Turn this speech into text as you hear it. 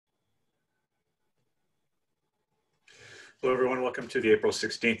Hello, everyone. Welcome to the April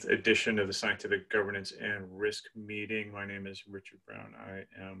 16th edition of the Scientific Governance and Risk Meeting. My name is Richard Brown. I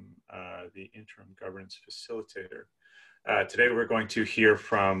am the Interim Governance Facilitator. Today, we're going to hear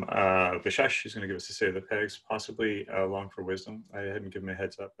from Vishesh. He's going to give us a state of the pegs, possibly LongForWisdom. I hadn't given him a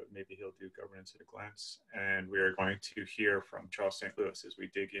heads up, but maybe he'll do governance at a glance. And we are going to hear from Charles St. Louis as we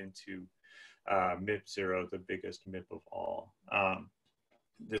dig into MIP0, the biggest MIP of all.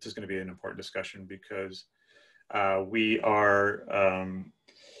 This is going to be an important discussion because we are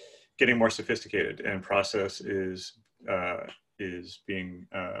getting more sophisticated, and process is being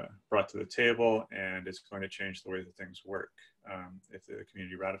brought to the table, and it's going to change the way that things work if the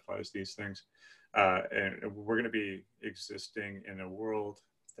community ratifies these things. And we're going to be existing in a world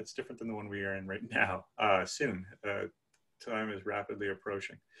that's different than the one we are in right now soon. Time is rapidly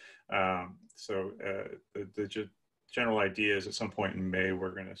approaching. So the general idea is at some point in May,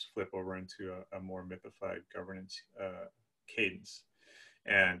 we're going to flip over into a more MIPified governance cadence.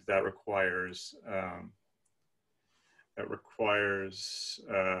 And that requires,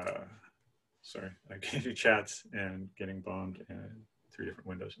 sorry, I gave you chats and getting bombed in 3 different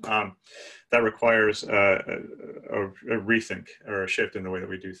windows. That requires a rethink or a shift in the way that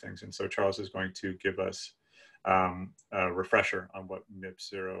we do things. And so Charles is going to give us a refresher on what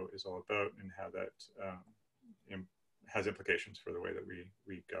MIP0 is all about and how that has implications for the way that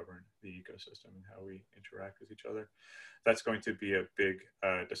we govern the ecosystem and how we interact with each other. That's going to be a big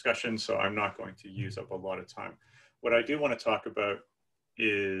discussion, so I'm not going to use up a lot of time. What I do want to talk about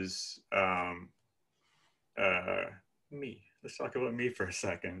is me. Let's talk about me for a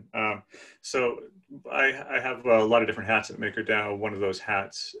second. So I have a lot of different hats at MakerDAO. One of those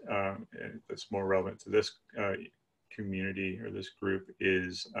hats that's more relevant to this community or this group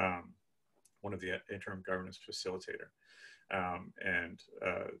is one of the interim governance facilitator.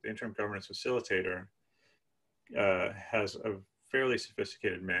 The interim governance facilitator has a fairly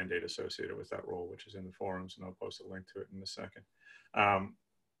sophisticated mandate associated with that role, which is in the forums, and I'll post a link to it in a second.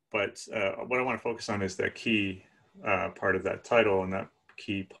 But what I want to focus on is that key part of that title, and that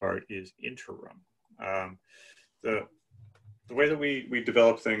key part is interim. The way that we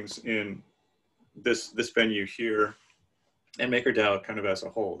develop things in this venue here, and MakerDAO kind of as a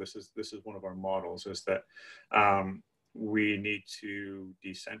whole, this is one of our models, is that we need to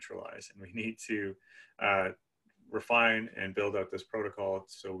decentralize, and we need to refine and build out this protocol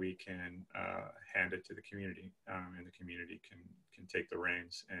so we can hand it to the community, and the community can take the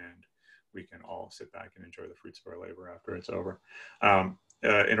reins, and we can all sit back and enjoy the fruits of our labor after it's over.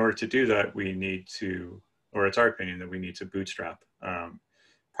 In order to do that, we need to, or it's our opinion that we need to bootstrap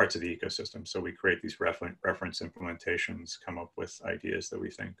parts of the ecosystem. So we create these reference implementations, come up with ideas that we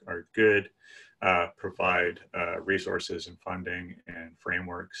think are good, provide resources and funding and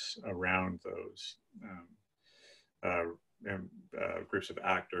frameworks around those groups of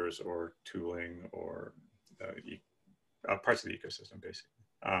actors or tooling or parts of the ecosystem, basically.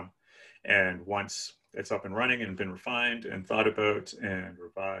 And once it's up and running and been refined and thought about and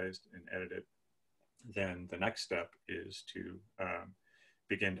revised and edited, then the next step is to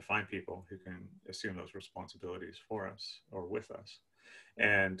begin to find people who can assume those responsibilities for us or with us.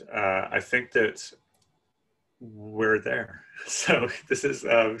 And I think that we're there. So this is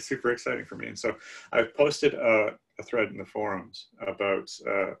super exciting for me. And so I've posted a thread in the forums about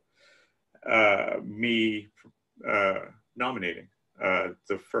me nominating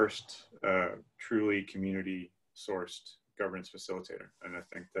the first truly community-sourced governance facilitator. And I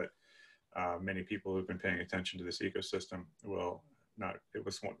think that many people who've been paying attention to this ecosystem will not, it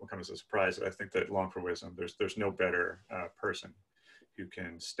will come as a surprise. I think that LongForWisdom, there's no better person who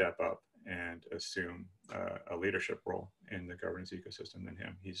can step up and assume a leadership role in the governance ecosystem than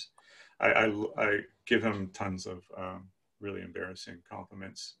him. I give him tons of really embarrassing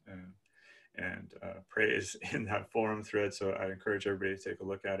compliments and praise in that forum thread. So I encourage everybody to take a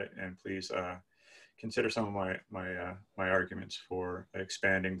look at it, and please consider some of my arguments for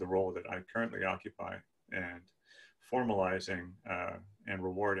expanding the role that I currently occupy and formalizing and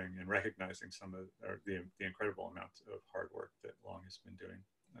rewarding and recognizing some of the incredible amount of hard work that Long has been doing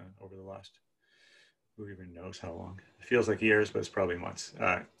over the last, who even knows how long. It feels like years, but it's probably months.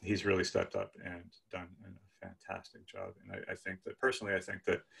 He's really stepped up and done a fantastic job. And I think that, personally, I think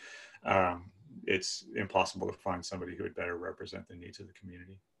that it's impossible to find somebody who would better represent the needs of the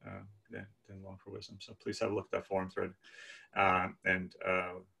community than LongForWisdom. So please have a look at that forum thread and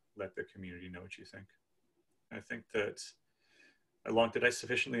let the community know what you think. I think that, Long, did I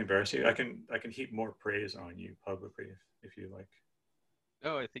sufficiently embarrass you? I can heap more praise on you publicly if you like.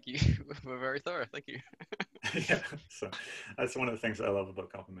 No, I think you were very thorough. Thank you. Yeah, so that's one of the things I love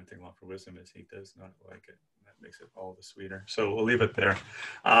about complimenting LongForWisdom is he does not like it. makes it all the sweeter. So we'll leave it there.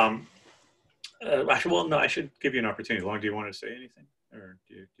 Actually, well, no, I should give you an opportunity. Long, do you want to say anything, or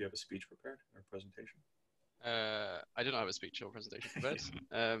do you have a speech prepared or a presentation? I don't have a speech or presentation prepared.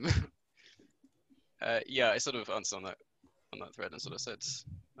 Yeah, I sort of answered on that thread and sort of said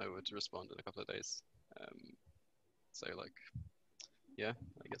I would respond in a couple of days. So like, yeah,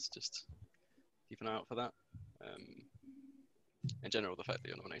 I guess just keep an eye out for that. In general, the fact that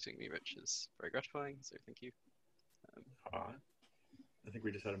you're nominating me, Rich, is very gratifying. So thank you. I think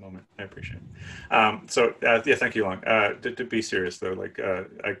we just had a moment. I appreciate it. Yeah, thank you, Long. To be serious though, like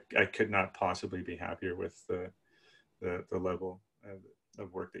I could not possibly be happier with the level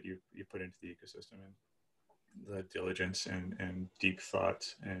of work that you put into the ecosystem, and the diligence and deep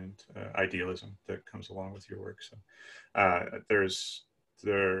thought and idealism that comes along with your work. So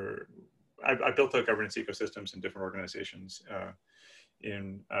I built out governance ecosystems in different organizations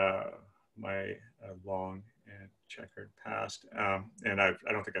in my long and checkered past, and I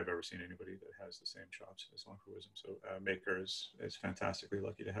don't think I've ever seen anybody that has the same chops as LongForWisdom. So Maker is fantastically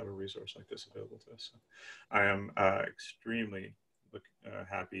lucky to have a resource like this available to us. So I am extremely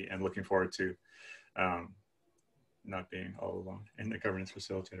happy and looking forward to not being all alone in the governance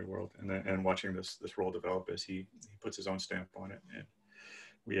facilitator world, and watching this role develop as he puts his own stamp on it, and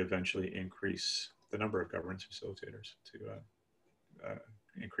we eventually increase the number of governance facilitators to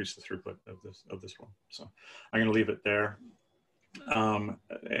increase the throughput of this role. So I'm going to leave it there,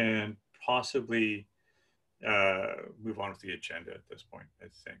 and possibly move on with the agenda at this point. I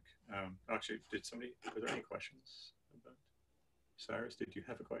think. Actually, were there any questions about Cyrus? Did you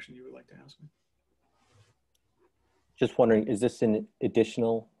have a question you would like to ask me? Just wondering, is this an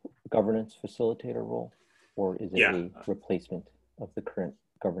additional governance facilitator role, or is it a replacement of the current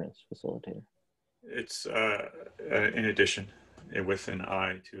governance facilitator? It's in addition, with an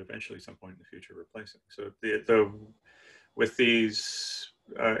eye to eventually some point in the future replacing. So with these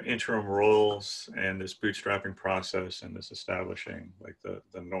interim roles and this bootstrapping process and this establishing like the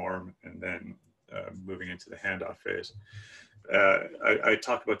norm, and then moving into the handoff phase, I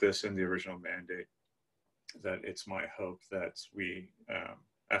talked about this in the original mandate, that it's my hope that we,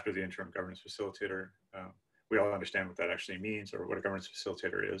 after the interim governance facilitator, we all understand what that actually means, or what a governance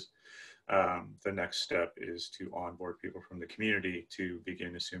facilitator is. The next step is to onboard people from the community to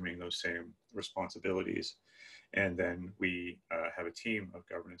begin assuming those same responsibilities. And then we have a team of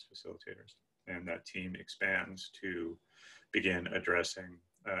governance facilitators, and that team expands to begin addressing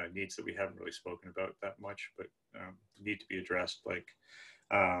needs that we haven't really spoken about that much, but need to be addressed, like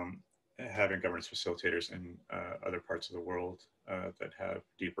having governance facilitators in other parts of the world that have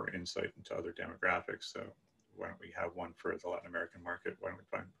deeper insight into other demographics. So why don't we have one for the Latin American market? Why don't we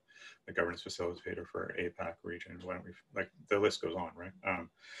find a governance facilitator for APAC region? Why don't we, like, the list goes on, right?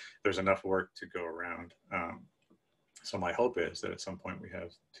 There's enough work to go around. So my hope is that at some point we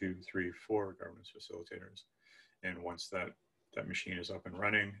have 2, 3, 4 governance facilitators. And once that machine is up and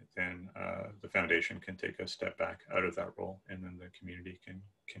running, then the foundation can take a step back out of that role, and then the community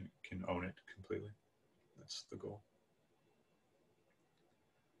can own it completely. That's the goal.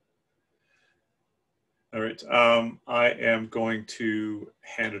 All right, I am going to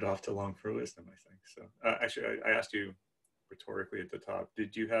hand it off to LongForWisdom, I think. So actually, I asked you rhetorically at the top,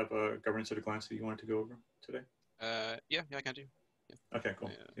 did you have a governance at a glance that you wanted to go over today? Yeah, I can do. Yeah. Okay,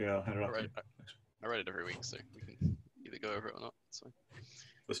 cool. Yeah, I'll hand it off to you. I write it every week, so we can either go over it or not. So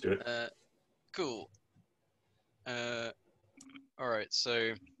let's do it. Cool. All right,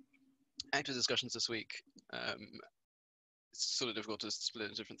 so active discussions this week. It's sort of difficult to split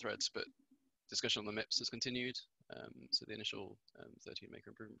into different threads, but discussion on the MIPS has continued. So the initial 13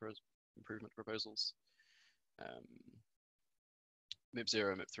 Maker improvement proposals. MIP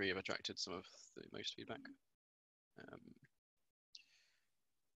 0 and MIP 3 have attracted some of the most feedback.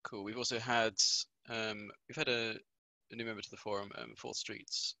 Cool. We've also had a new member to the forum, 4th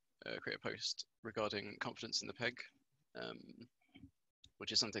Streets, create a post regarding confidence in the peg,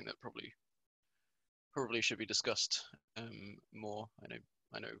 which is something that probably should be discussed more.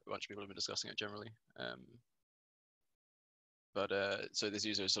 I know a bunch of people have been discussing it generally, so this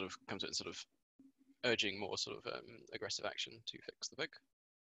user sort of comes to it sort of urging more sort of aggressive action to fix the peg,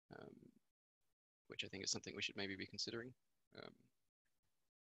 which I think is something we should maybe be considering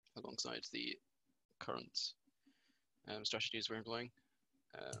alongside the current strategies we're employing.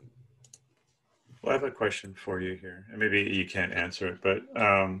 Well, I have a question for you here, and maybe you can't answer it, but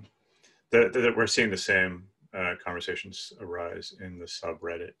we're seeing the same conversations arise in the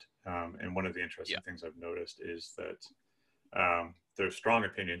subreddit, and one of the interesting things I've noticed is that there's strong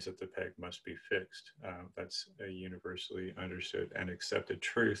opinions that the peg must be fixed. That's a universally understood and accepted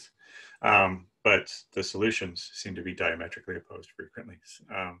truth. But the solutions seem to be diametrically opposed frequently.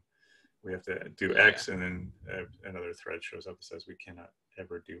 We have to do X, and then another thread shows up that says we cannot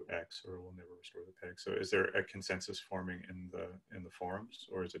ever do X, or we'll never restore the peg. So, is there a consensus forming in the forums,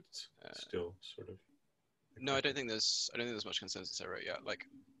 or is it still sort of? No, I don't think there's much consensus there right yet. Like,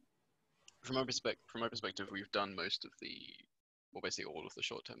 from my perspective, we've done most of well, basically all of the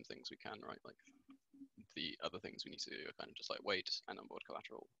short-term things we can, right? Like, the other things we need to do are kind of just like wait and onboard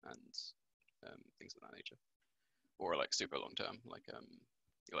collateral and things of that nature, or like super long-term, like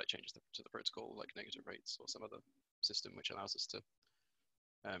changes to the protocol, like negative rates or some other system which allows us to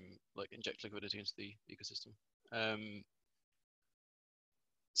like inject liquidity into the ecosystem.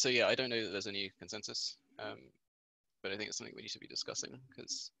 So yeah, I don't know that there's any consensus, but I think it's something we need to be discussing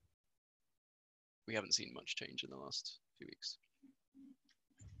because we haven't seen much change in the last few weeks.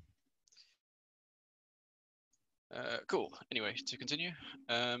 Cool. Anyway, to continue,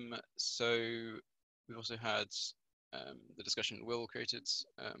 so we've also had the discussion Will created,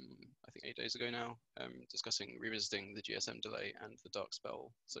 I think 8 days ago now, discussing revisiting the GSM delay and the dark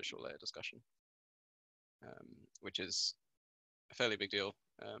spell social layer discussion, which is a fairly big deal,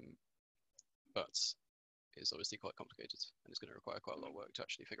 but is obviously quite complicated and is going to require quite a lot of work to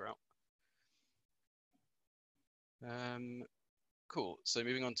actually figure out. Cool. So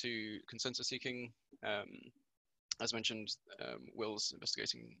moving on to consensus seeking. As mentioned, Will's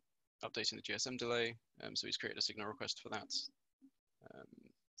investigating updating the GSM delay, so he's created a signal request for that.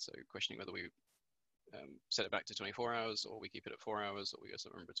 So questioning whether we set it back to 24 hours or we keep it at 4 hours or we go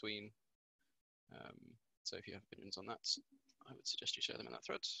somewhere in between. So if you have opinions on that, I would suggest you share them in that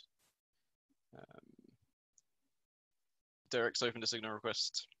thread. Derek's opened a signal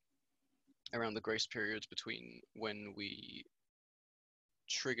request around the grace period between when we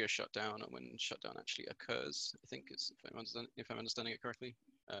trigger shutdown and when shutdown actually occurs, I think is, if I'm understanding it correctly.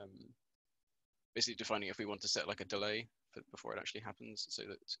 Basically defining if we want to set like a delay before it actually happens so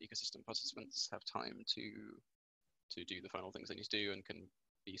that ecosystem participants have time to do the final things they need to do and can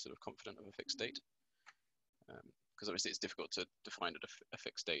be sort of confident of a fixed date. Because obviously it's difficult to define a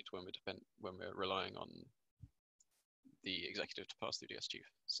fixed date when we're relying on the executive to pass through DS chief.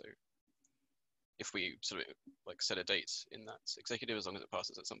 So if we sort of like set a date in that executive, as long as it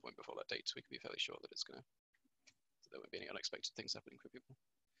passes at some point before that date, we can be fairly sure that there won't be any unexpected things happening for people.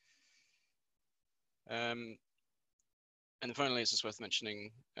 And then finally, it's just worth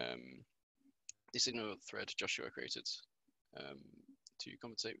mentioning the signal thread Joshua created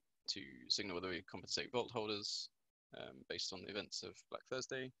to signal whether we compensate vault holders based on the events of Black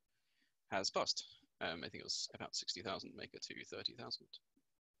Thursday has passed. I think it was about 60,000 maker to 30,000.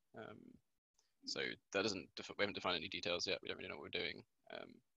 So that doesn't, we haven't defined any details yet. We don't really know what we're doing,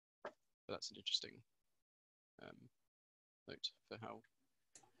 but that's an interesting note for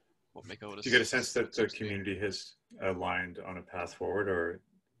what maker holders. Do you get a sense that the community has aligned on a path forward, or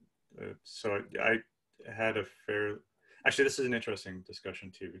so I had actually this is an interesting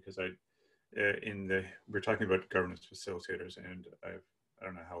discussion too, because we're talking about governance facilitators, and I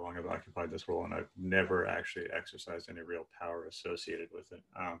don't know how long I've occupied this role, and I've never actually exercised any real power associated with it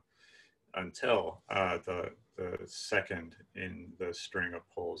until the second in the string of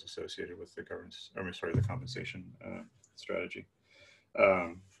polls associated with the the compensation strategy.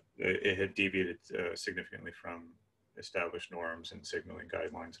 It had deviated significantly from established norms and signaling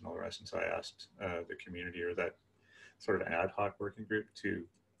guidelines and all the rest. And so I asked the community, or that sort of ad hoc working group, to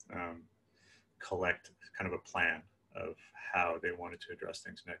collect kind of a plan of how they wanted to address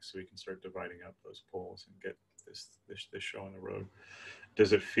things next, so we can start dividing up those polls and get this show on the road.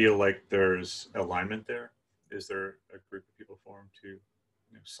 Does it feel like there's alignment there? Is there a group of people formed to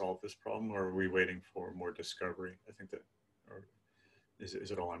solve this problem, or are we waiting for more discovery? I think that, or is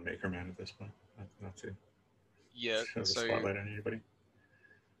it all on MakerMan at this point? Not to show the spotlight on anybody.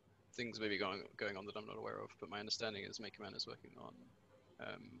 Things may be going on that I'm not aware of, but my understanding is MakerMan is working on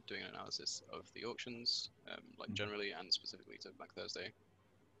doing an analysis of the auctions, like generally and specifically to Black Thursday.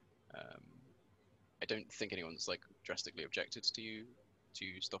 I don't think anyone's like drastically objected to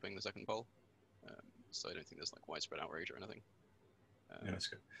stopping the second poll, so I don't think there's like widespread outrage or anything. Yeah, that's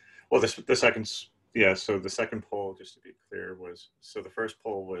good. Well, the second, so the second poll, just to be clear, the first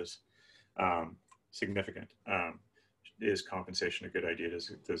poll was significant. Is compensation a good idea?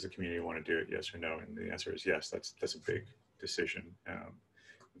 Does the community want to do it? Yes or no? And the answer is yes. That's a big decision.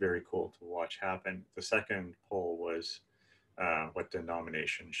 Very cool to watch happen. The second poll was what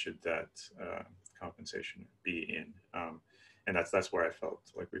denomination should that compensation be in? And that's where I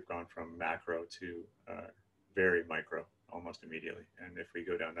felt like we've gone from macro to very micro almost immediately. And if we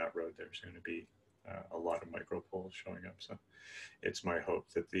go down that road, there's going to be a lot of micro polls showing up. So it's my hope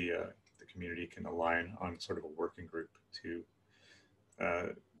that the community can align on sort of a working group to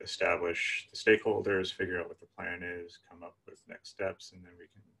establish the stakeholders, figure out what the plan is, come up with next steps, and then we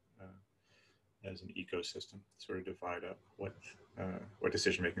can, as an ecosystem, sort of divide up what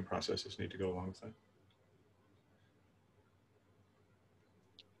decision-making processes need to go along with that.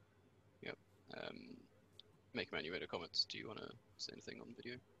 Yep. MakerMan, you made a comment. Do you want to say anything on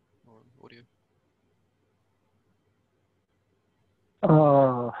video or audio?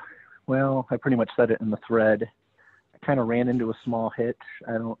 Well, I pretty much said it in the thread. I kind of ran into a small hitch.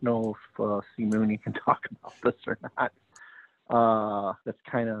 I don't know if C. Mooney can talk about this or not. That's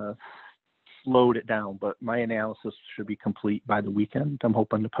kind of slowed it down, but my analysis should be complete by the weekend. I'm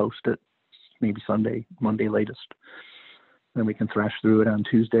hoping to post it maybe Sunday, Monday latest. Then we can thrash through it on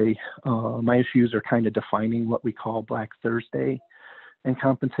Tuesday. My issues are kind of defining what we call Black Thursday and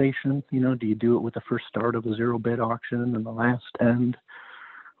compensation. You know, do you do it with the first start of a zero bid auction and the last end,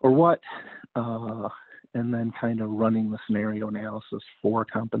 or what? And then kind of running the scenario analysis for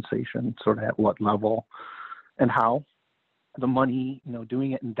compensation, sort of at what level and how. The money, you know,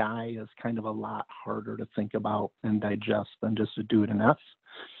 doing it in DAI is kind of a lot harder to think about and digest than just to do it in F.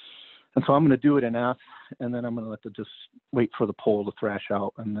 And so I'm going to do it in F, and then I'm going to just wait for the poll to thrash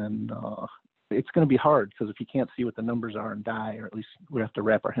out. And then it's going to be hard, because if you can't see what the numbers are in DAI, or at least we have to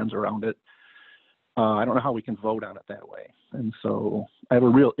wrap our hands around it, I don't know how we can vote on it that way. And so I have a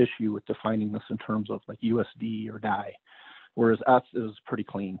real issue with defining this in terms of like USD or DAI, whereas F is pretty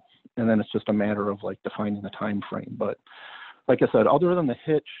clean. And then it's just a matter of like defining the time frame. But like I said, other than the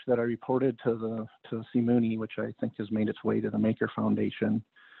hitch that I reported to C. Mooney, which I think has made its way to the Maker Foundation,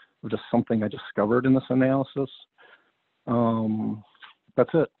 was just something I discovered in this analysis.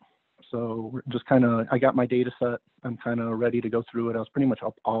 That's it. So we're just kind of, I got my data set. I'm kind of ready to go through it. I was pretty much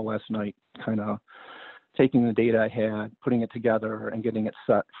up all last night, kind of taking the data I had, putting it together and getting it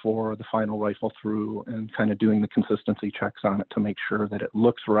set for the final rifle through, and kind of doing the consistency checks on it to make sure that it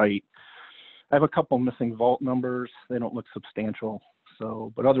looks right. I have a couple missing vault numbers. They don't look substantial.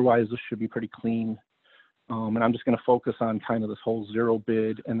 So, but otherwise this should be pretty clean. And I'm just going to focus on kind of this whole zero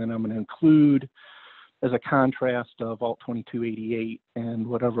bid, and then I'm going to include as a contrast vault 2288 and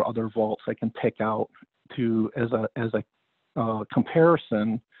whatever other vaults I can pick out to as a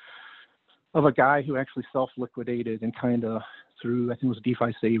comparison of a guy who actually self-liquidated and kind of through, I think it was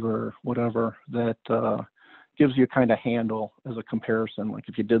DeFi Saver or whatever, that gives you a kind of handle as a comparison. Like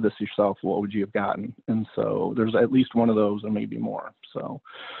if you did this yourself, what would you have gotten? And so there's at least one of those and maybe more. So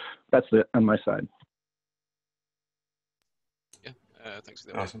that's it on my side. Yeah, thanks for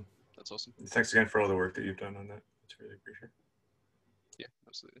that. Awesome. That's awesome. Thanks again for all the work that you've done on that. It's really appreciated. Yeah,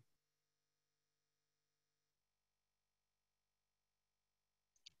 absolutely.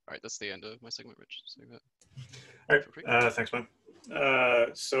 All right, that's the end of my segment, Rich. So, all right, thanks, man.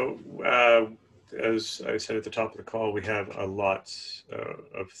 As I said at the top of the call, we have a lot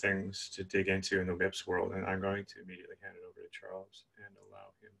of things to dig into in the MIPS world, and I'm going to immediately hand it over to Charles and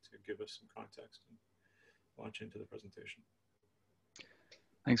allow him to give us some context and launch into the presentation.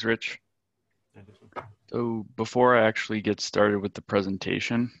 Thanks, Rich. So before I actually get started with the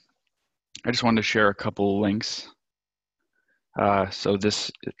presentation, I just wanted to share a couple links. I'm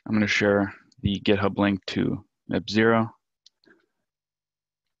going to share the GitHub link to MIP0,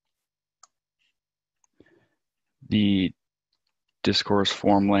 the discourse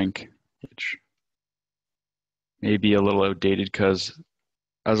form link, which may be a little outdated because,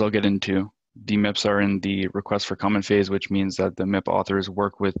 as I'll get into, the MIPs are in the request for comment phase, which means that the MIP authors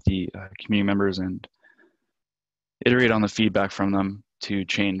work with the community members and iterate on the feedback from them to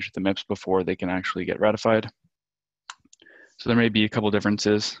change the MIPs before they can actually get ratified. So there may be a couple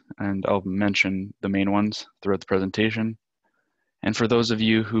differences, and I'll mention the main ones throughout the presentation. And for those of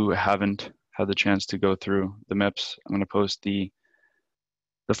you who haven't had the chance to go through the MIPs, I'm going to post the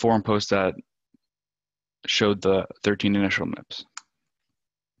forum post that showed the 13 initial MIPs.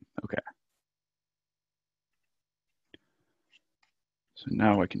 Okay. So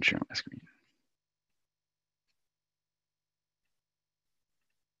now I can share my screen.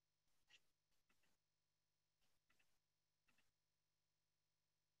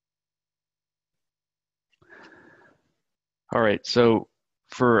 All right, so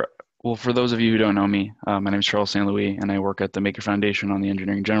for those of you who don't know me, my name is Charles St. Louis, and I work at the Maker Foundation on the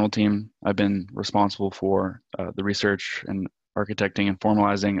engineering general team. I've been responsible for the research and architecting and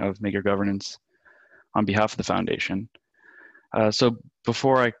formalizing of Maker governance on behalf of the foundation. So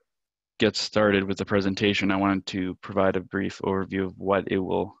before I get started with the presentation, I wanted to provide a brief overview of what it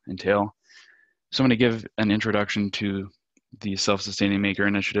will entail. So I'm going to give an introduction to the self-sustaining Maker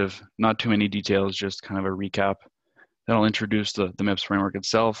initiative. Not too many details, just kind of a recap. Then I'll introduce the MIPS framework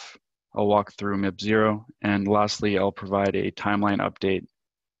itself. I'll walk through MIPS 0, and lastly, I'll provide a timeline update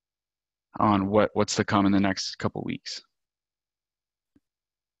on what's to come in the next couple weeks.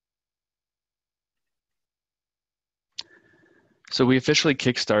 So we officially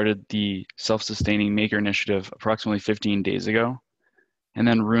kickstarted the self-sustaining Maker initiative approximately 15 days ago. And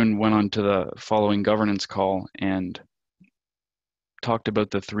then Rune went on to the following governance call and talked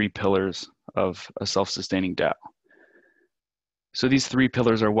about the 3 pillars of a self-sustaining DAO. So these 3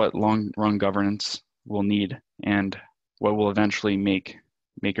 pillars are what long-run governance will need and what will eventually make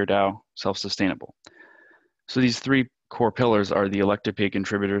MakerDAO self-sustainable. So these 3 core pillars are the elected paid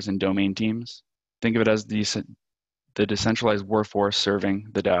contributors and domain teams. Think of it as the decentralized workforce serving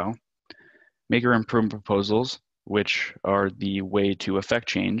the DAO. Maker improvement proposals, which are the way to affect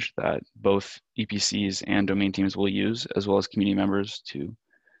change that both EPCs and domain teams will use, as well as community members to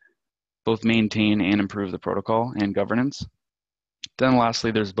both maintain and improve the protocol and governance. Then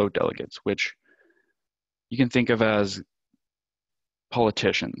lastly, there's vote delegates, which you can think of as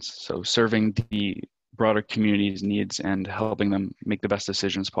politicians, so serving the broader community's needs and helping them make the best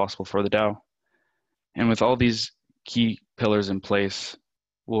decisions possible for the DAO. And with all these key pillars in place,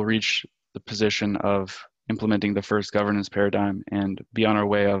 we'll reach the position of implementing the first governance paradigm and be on our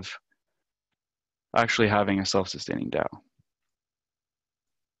way of actually having a self-sustaining DAO.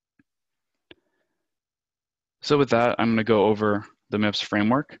 So with that, I'm going to go over the MIPS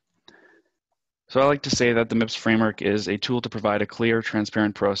framework. So I like to say that the MIPS framework is a tool to provide a clear,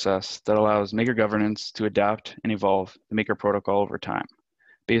 transparent process that allows Maker governance to adapt and evolve the Maker protocol over time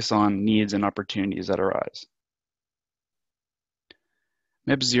based on needs and opportunities that arise.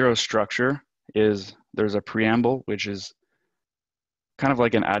 MIPS 0 structure is there's a preamble, which is kind of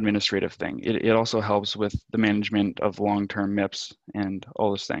like an administrative thing. It also helps with the management of long-term MIPS and all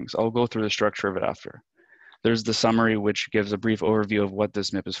those things. I'll go through the structure of it after. There's the summary, which gives a brief overview of what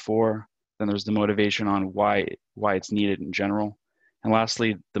this MIP is for. Then there's the motivation on why it's needed in general. And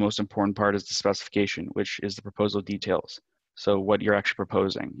lastly, the most important part is the specification, which is the proposal details. So what you're actually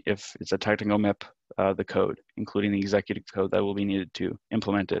proposing. If it's a technical MIP, the code, including the executive code that will be needed to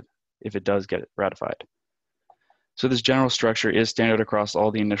implement it if it does get ratified. So this general structure is standard across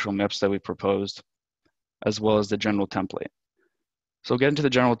all the initial MIPS that we proposed, as well as the general template. So we'll get into the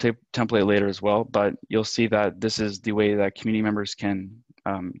general template later as well, but you'll see that this is the way that community members can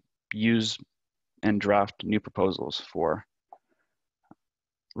use and draft new proposals for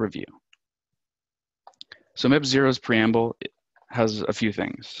review. So MIP 0's preamble has a few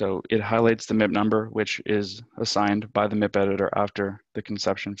things. So it highlights the MIP number, which is assigned by the MIP editor after the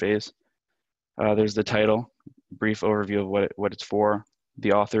conception phase. There's the title, brief overview of what it's for,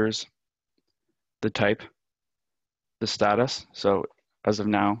 the authors, the type, the status. So as of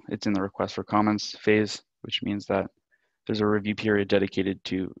now, it's in the request for comments phase, which means that there's a review period dedicated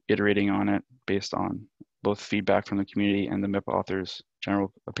to iterating on it based on both feedback from the community and the MIP authors'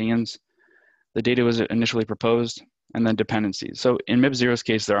 general opinions. The data was initially proposed, and then dependencies. So in MIP 0's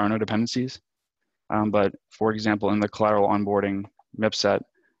case, there are no dependencies, but for example, in the collateral onboarding MIP set,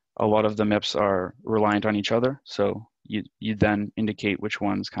 a lot of the MIPs are reliant on each other. So you then indicate which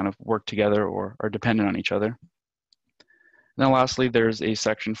ones kind of work together or are dependent on each other. And then lastly, there's a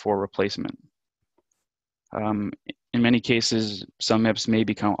section for replacement. In many cases, some MIPs may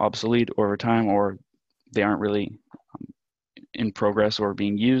become obsolete over time, or they aren't really in progress or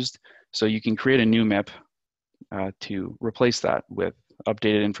being used. So you can create a new MIP to replace that with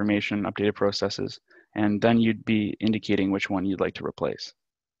updated information, updated processes, and then you'd be indicating which one you'd like to replace.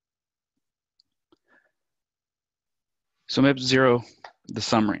 So MIP 0, the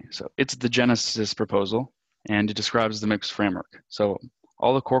summary. So it's the Genesis proposal, and it describes the MIPS framework. So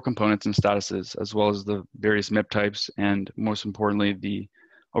all the core components and statuses, as well as the various MIP types, and most importantly, the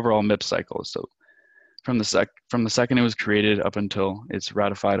overall MIP cycle. So from the second it was created up until it's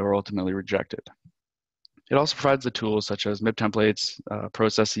ratified or ultimately rejected. It also provides the tools such as MIP templates,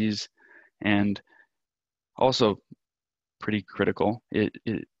 processes, and also pretty critical, it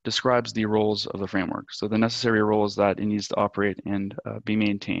describes the roles of the framework. So the necessary roles that it needs to operate and be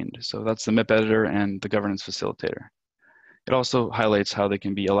maintained. So that's the MIP editor and the governance facilitator. It also highlights how they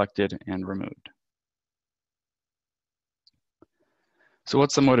can be elected and removed. So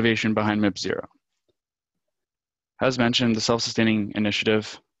what's the motivation behind MIP 0? As mentioned, the self-sustaining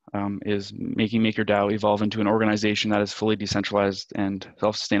initiative is making MakerDAO evolve into an organization that is fully decentralized and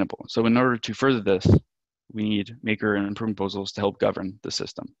self-sustainable. So in order to further this, we need Maker and improvement proposals to help govern the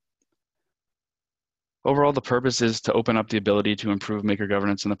system. Overall, the purpose is to open up the ability to improve Maker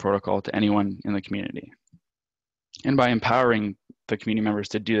governance in the protocol to anyone in the community. And by empowering the community members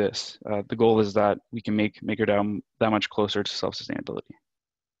to do this, the goal is that we can make MakerDAO that much closer to self-sustainability.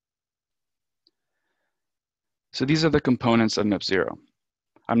 So these are the components of MIP0.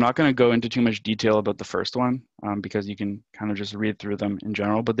 I'm not going to go into too much detail about the first one because you can kind of just read through them in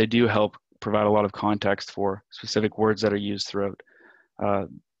general, but they do help provide a lot of context for specific words that are used throughout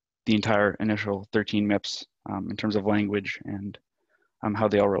the entire initial 13 MIPs in terms of language and how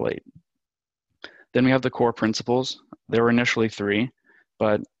they all relate. Then we have the core principles. There were initially 3,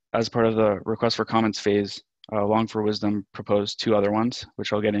 but as part of the request for comments phase, LongForWisdom proposed 2 other ones,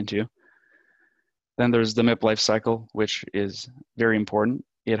 which I'll get into. Then there's the MIP life cycle, which is very important.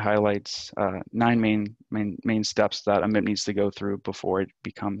 It highlights 9 main steps that a MIP needs to go through before it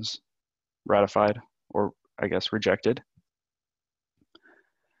becomes ratified, or I guess rejected.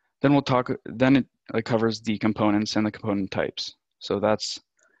 Then it covers the components and the component types. So that's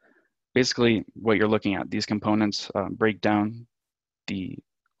basically what you're looking at. These components break down the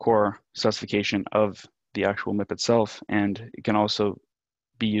core specification of the actual MIP itself, and it can also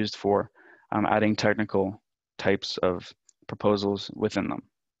be used for adding technical types of proposals within them.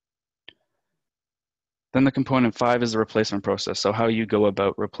 Then the component 5 is the replacement process, so how you go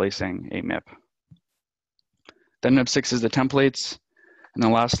about replacing a MIP. Then MIP 6 is the templates, and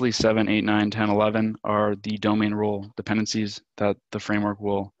then lastly 7, 8, 9, 10, 11 are the domain role dependencies that the framework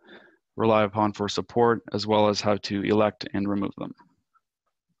will rely upon for support, as well as how to elect and remove them.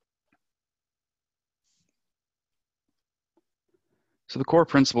 So the core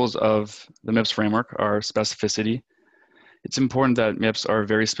principles of the MIPS framework are specificity. It's important that MIPS are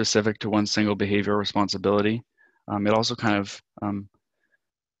very specific to one single behavior or responsibility. It also kind of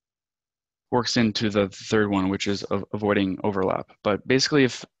works into the third one, which is avoiding overlap. But basically,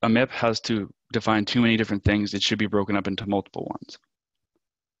 if a MIP has to define too many different things, it should be broken up into multiple ones.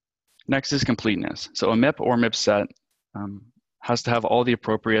 Next is completeness. So a MIP or MIP set has to have all the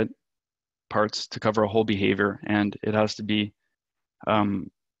appropriate parts to cover a whole behavior, and it has to be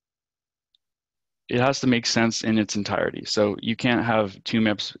it has to make sense in its entirety. So you can't have 2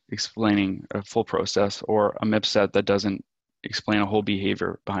 MIPs explaining a full process or a MIP set that doesn't explain a whole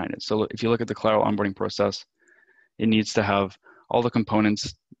behavior behind it. So if you look at the collateral onboarding process, it needs to have all the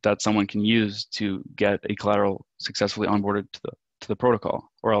components that someone can use to get a collateral successfully onboarded to the protocol,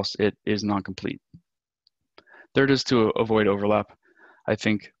 or else it is not complete. Third is to avoid overlap. I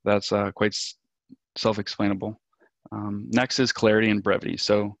think that's quite self-explainable. Next is clarity and brevity.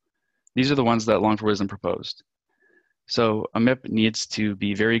 So these are the ones that LongForWisdom proposed. So a MIP needs to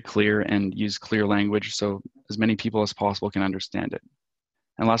be very clear and use clear language so as many people as possible can understand it.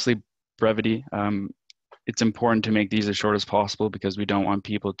 And lastly, brevity. It's important to make these as short as possible because we don't want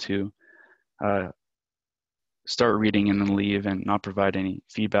people to start reading and then leave and not provide any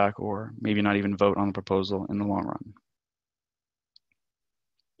feedback, or maybe not even vote on the proposal in the long run.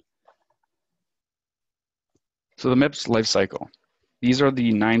 So the MIP's life cycle. These are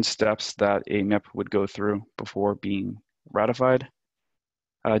the 9 steps that a MIP would go through before being ratified.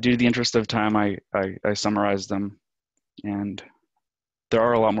 Due to the interest of time, I summarized them, and there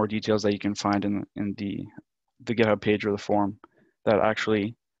are a lot more details that you can find in the GitHub page or the forum that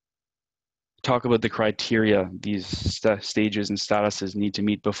actually talk about the criteria these stages and statuses need to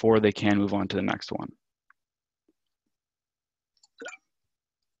meet before they can move on to the next one.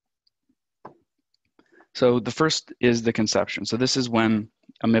 So the first is the conception. So this is when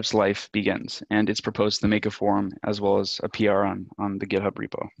a MIP's life begins, and it's proposed to the Maker forum as well as a PR on the GitHub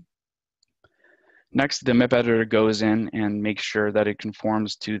repo. Next, the MIP editor goes in and makes sure that it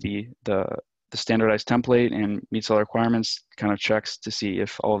conforms to the standardized template and meets all the requirements, kind of checks to see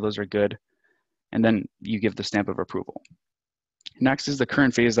if all of those are good, and then you give the stamp of approval. Next is the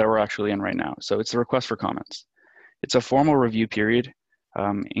current phase that we're actually in right now. So it's the request for comments. It's a formal review period,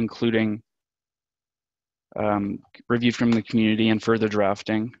 including review from the community and further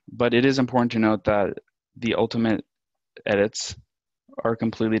drafting, but it is important to note that the ultimate edits are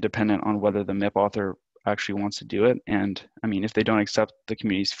completely dependent on whether the MIP author actually wants to do it. And I mean, if they don't accept the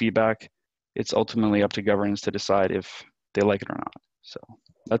community's feedback, it's ultimately up to governance to decide if they like it or not. So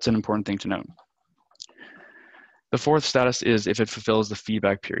that's an important thing to note. The fourth status is if it fulfills the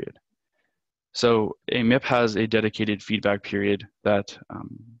feedback period. So a MIP has a dedicated feedback period that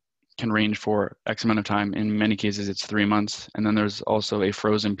can range for X amount of time. In many cases, it's 3 months. And then there's also a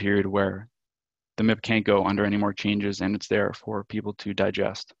frozen period where the MIP can't go under any more changes, and it's there for people to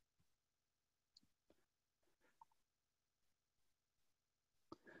digest.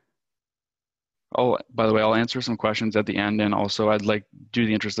 Oh, by the way, I'll answer some questions at the end, and also I'd like, due to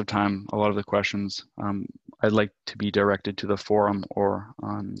the interest of time, a lot of the questions I'd like to be directed to the forum or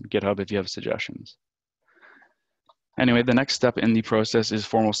on GitHub if you have suggestions. Anyway, the next step in the process is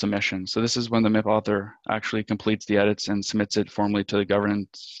formal submission. So this is when the MIP author actually completes the edits and submits it formally to the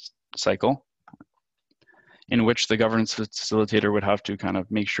governance cycle, in which the governance facilitator would have to kind of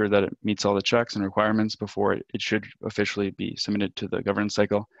make sure that it meets all the checks and requirements before it should officially be submitted to the governance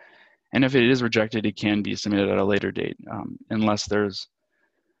cycle. And if it is rejected, it can be submitted at a later date, unless there's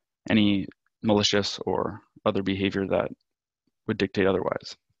any malicious or other behavior that would dictate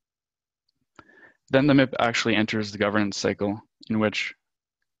otherwise. Then the MIP actually enters the governance cycle, in which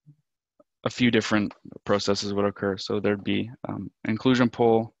a few different processes would occur. So there'd be inclusion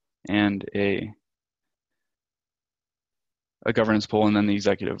poll and a governance poll, and then the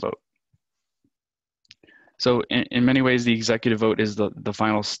executive vote. So in many ways, the executive vote is the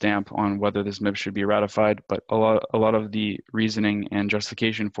final stamp on whether this MIP should be ratified, but a lot of the reasoning and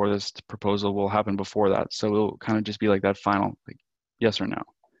justification for this proposal will happen before that. So it'll kind of just be like that final, like, yes or no.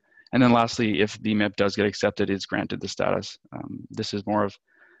 And then lastly, if the MIP does get accepted, it's granted the status. This is more of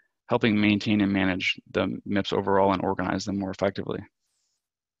helping maintain and manage the MIPs overall and organize them more effectively.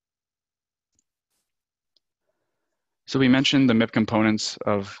 So we mentioned the MIP components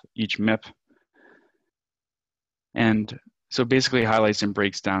of each MIP. And so basically highlights and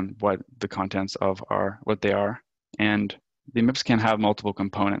breaks down what the contents of what they are. And the MIPs can have multiple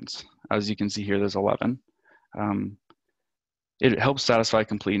components. As you can see here, there's 11. It helps satisfy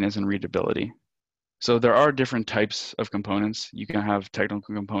completeness and readability. So there are different types of components. You can have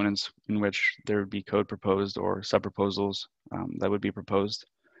technical components in which there would be code proposed or sub-proposals that would be proposed.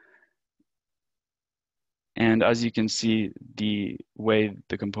 And as you can see, the way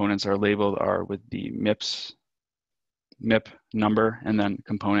the components are labeled are with the MIP number and then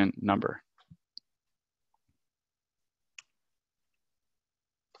component number.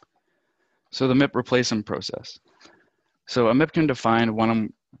 So the MIP replacement process. So a MIP can define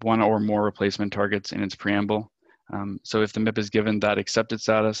one or more replacement targets in its preamble. So if the MIP is given that accepted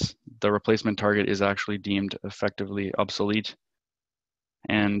status, the replacement target is actually deemed effectively obsolete,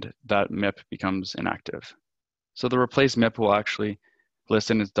 and that MIP becomes inactive. So the replace MIP will actually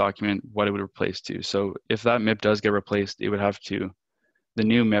list in its document what it would replace to. So if that MIP does get replaced, it would have to, the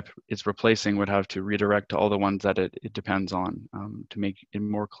new MIP it's replacing would have to redirect to all the ones that it depends on to make it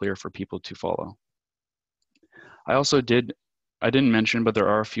more clear for people to follow. I didn't mention, but there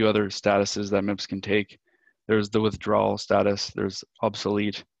are a few other statuses that MIPs can take. There's the withdrawal status, there's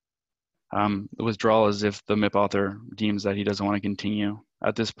obsolete. The withdrawal is if the MIP author deems that he doesn't want to continue.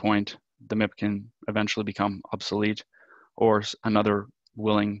 At this point, the MIP can eventually become obsolete, or another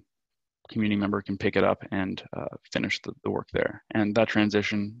willing community member can pick it up and finish the work there. And that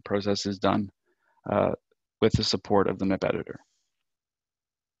transition process is done with the support of the MIP editor.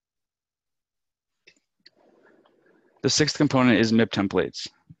 The sixth component is MIP templates.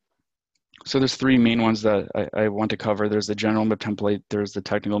 So there's three main ones that I want to cover. There's the general MIP template, there's the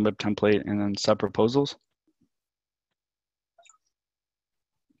technical MIP template, and then sub-proposals.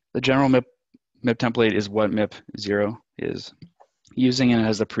 The general MIP template is what MIP 0 is using, and it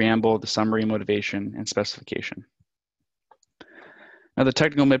has the preamble, the summary, motivation, and specification. Now the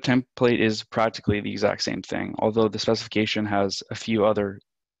technical MIP template is practically the exact same thing, although the specification has a few other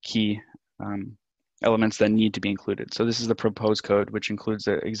key elements that need to be included. So this is the proposed code, which includes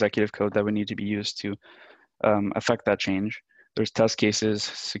the executive code that would need to be used to affect that change. There's test cases,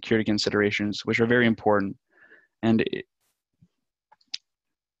 security considerations, which are very important. And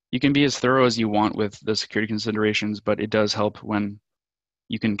you can be as thorough as you want with the security considerations, but it does help when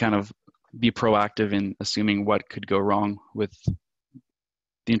you can kind of be proactive in assuming what could go wrong with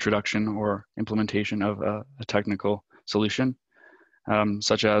the introduction or implementation of a technical solution.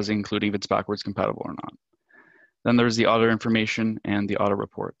 Such as including if it's backwards compatible or not. Then there's the auditor information and the audit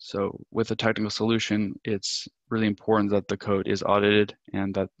report. So with a technical solution, it's really important that the code is audited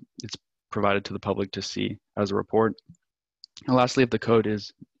and that it's provided to the public to see as a report. And lastly, if the code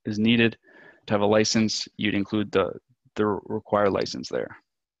is needed to have a license, you'd include the required license there.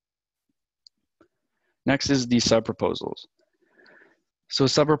 Next is the sub-proposals. So a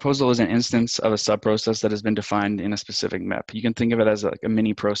sub-proposal is an instance of a sub-process that has been defined in a specific MIP. You can think of it as like a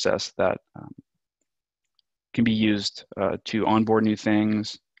mini process that can be used to onboard new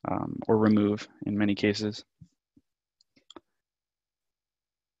things or remove in many cases.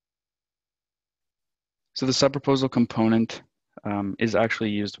 So the sub-proposal component is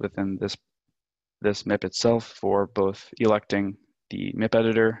actually used within this MIP itself for both electing the MIP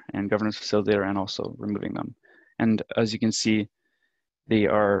editor and governance facilitator and also removing them. And as you can see, they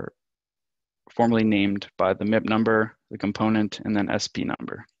are formally named by the MIP number, the component, and then SP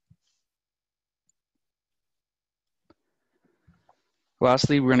number.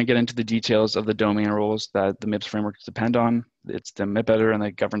 Lastly, we're going to get into the details of the domain roles that the MIPS frameworks depend on. It's the MIP editor and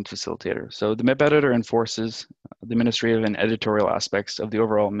the governance facilitator. So the MIP editor enforces the administrative and editorial aspects of the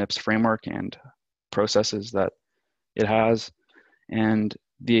overall MIPS framework and processes that it has. And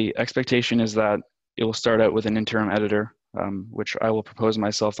the expectation is that it will start out with an interim editor, which I will propose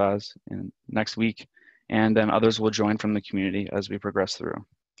myself as in next week, and then others will join from the community as we progress through,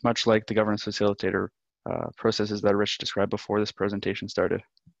 much like the governance facilitator processes that Rich described before this presentation started.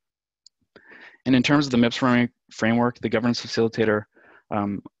 And in terms of the MIPS framework, the governance facilitator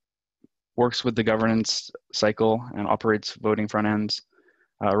works with the governance cycle and operates voting front ends,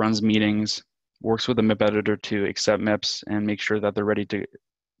 runs meetings, works with the MIP editor to accept MIPS and make sure that they're ready to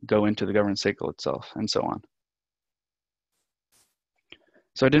go into the governance cycle itself, and so on.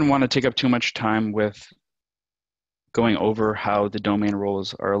 So I didn't want to take up too much time with going over how the domain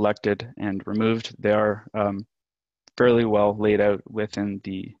roles are elected and removed. They are fairly well laid out within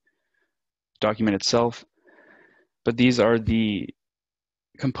the document itself, but these are the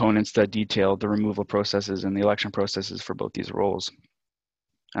components that detail the removal processes and the election processes for both these roles.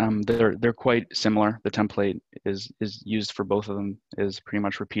 They're quite similar. The template is used for both of them, is pretty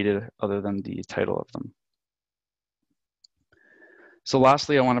much repeated other than the title of them. So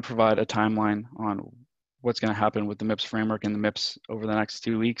lastly, I want to provide a timeline on what's going to happen with the MIPS framework and the MIPS over the next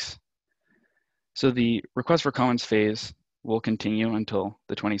 2 weeks. So the request for comments phase will continue until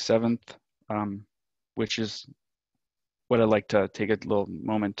the 27th, which is what I'd like to take a little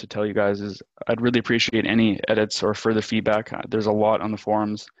moment to tell you guys is I'd really appreciate any edits or further feedback. There's a lot on the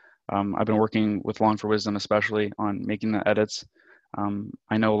forums. I've been working with LongForWisdom especially on making the edits.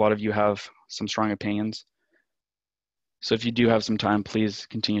 I know a lot of you have some strong opinions. So if you do have some time, please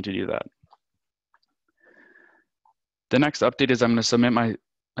continue to do that. The next update is I'm going to submit my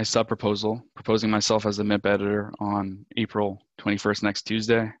sub-proposal, proposing myself as the MIP editor on April 21st, next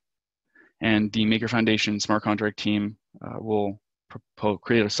Tuesday. And the Maker Foundation smart contract team will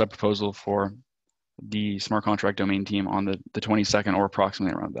create a sub-proposal for the smart contract domain team on the 22nd or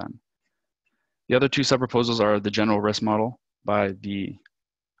approximately around then. The other two sub-proposals are the general risk model by the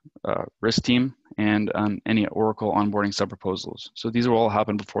risk team and any Oracle onboarding sub-proposals. So these will all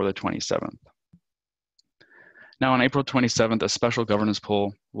happen before the 27th. Now on April 27th, a special governance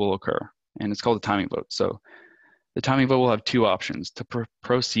poll will occur, and it's called a timing vote. So the timing vote will have two options: to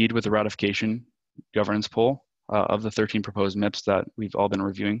proceed with the ratification governance poll of the 13 proposed MIPS that we've all been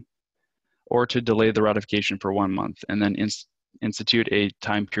reviewing, or to delay the ratification for 1 month and then institute a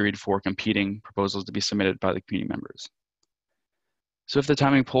time period for competing proposals to be submitted by the community members. So if the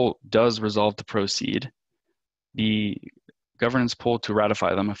timing poll does resolve to proceed, the governance poll to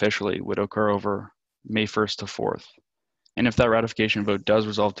ratify them officially would occur over May 1st to 4th. And if that ratification vote does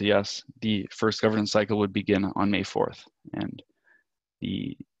resolve to yes, the first governance cycle would begin on May 4th, and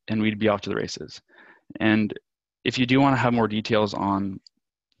we'd be off to the races. And if you do want to have more details on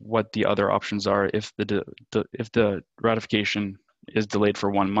what the other options are, if the ratification is delayed for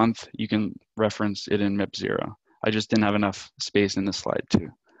 1 month, you can reference it in MIP 0. I just didn't have enough space in this slide to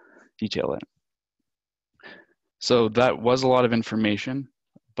detail it. So that was a lot of information,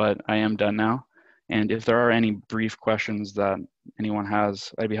 but I am done now. And if there are any brief questions that anyone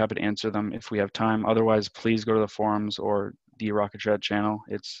has, I'd be happy to answer them if we have time. Otherwise, please go to the forums or the Rocket Chat channel.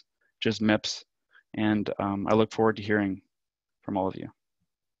 It's just MIPS. And I look forward to hearing from all of you.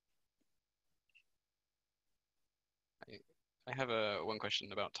 I have one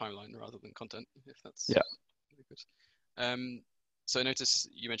question about timeline rather than content, if that's yeah. Good. So I noticed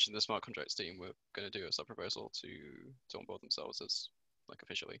you mentioned the smart contracts team were going to do a sub-proposal to onboard themselves as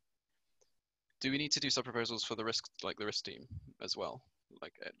officially. Do we need to do sub-proposals for the risk team as well,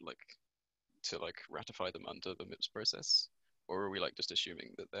 to ratify them under the MIPS process, or are we just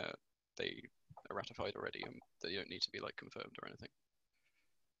assuming that they are ratified already and they don't need to be confirmed or anything?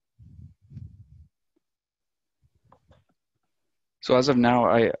 So as of now,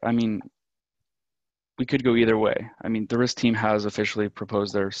 I mean, we could go either way. I mean, the risk team has officially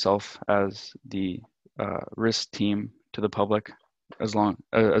proposed their self as the risk team to the public, as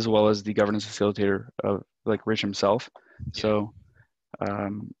well as the governance facilitator of Rich himself. Yeah. So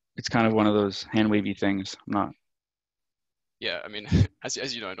it's kind of one of those hand wavy things. I'm not. Yeah, I mean,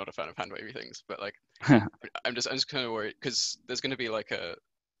 as you know, I'm not a fan of hand wavy things, but I'm just kind of worried because there's going to be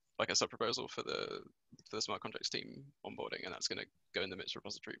a sub proposal for the smart contracts team onboarding, and that's going to go in the MIPS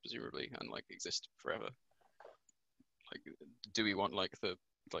repository presumably and exist forever. Do we want the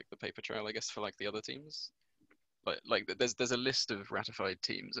paper trail, I guess, for the other teams? There's a list of ratified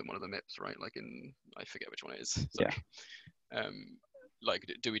teams in one of the MIPS, right? I forget which one it is. Sorry. Yeah.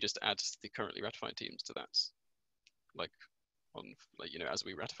 Do we just add the currently ratified teams to that? on, like, as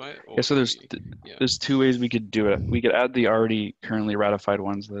we ratify it? Or Yeah, so there's two ways we could do it. We could add the already currently ratified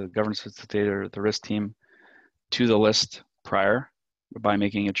ones, the governance facilitator, the risk team, to the list prior by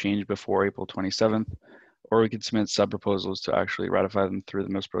making a change before April 27th, or we could submit sub-proposals to actually ratify them through the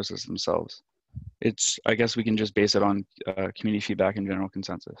MIPS process themselves. I guess we can just base it on community feedback and general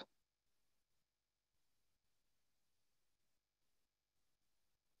consensus.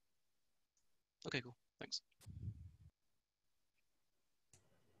 Okay, cool. Thanks.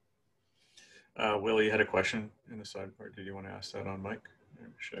 Will, you had a question in the side part. Did you want to ask that on mic?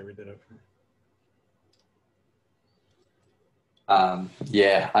 Should I read that out for you?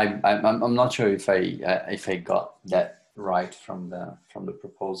 Yeah, I'm not sure if I got that right from the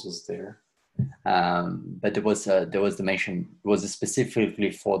proposals there, but there was the mention, was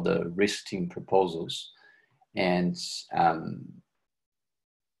specifically for the risk team proposals, and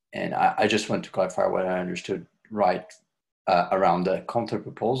I just want to clarify what I understood right around the counter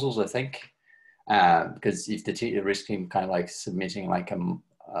proposals, I think, because if the risk team kind of like submitting like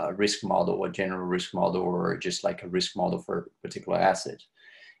a risk model, a general risk model, or just like a risk model for a particular asset,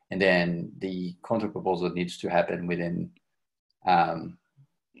 and then the counter proposal needs to happen within an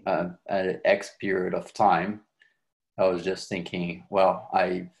X period of time. I was just thinking, well,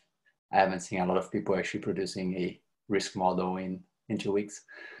 I haven't seen a lot of people actually producing a risk model in 2 weeks.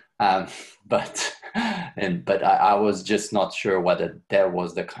 But I was just not sure whether that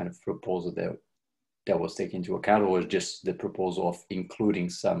was the kind of proposal that was taken into account, or was just the proposal of including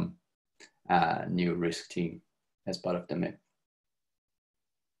some new risk team as part of the MIP.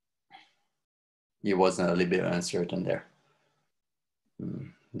 It was a little bit uncertain there,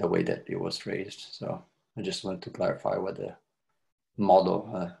 the way that it was raised. So I just wanted to clarify what the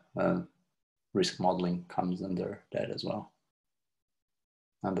model, risk modeling comes under that as well,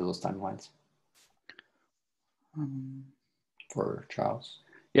 under those timelines. For Charles.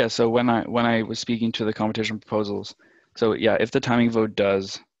 Yeah, so when I was speaking to the competition proposals, so yeah, if the timing vote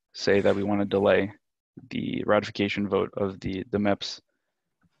does say that we want to delay the ratification vote of the MIPS,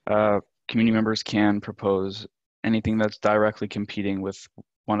 community members can propose anything that's directly competing with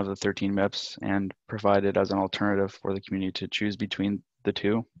one of the 13 MIPS and provide it as an alternative for the community to choose between the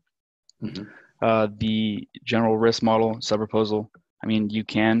two. Mm-hmm. The general risk model sub-proposal, I mean, you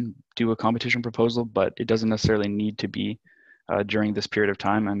can do a competition proposal, but it doesn't necessarily need to be during this period of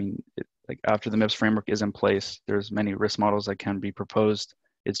time. I mean, like after the MIPS framework is in place, there's many risk models that can be proposed.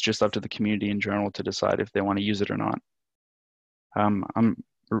 It's just up to the community in general to decide if they want to use it or not.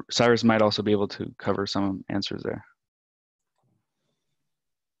 Cyrus might also be able to cover some answers there.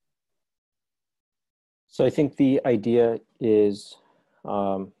 So I think the idea is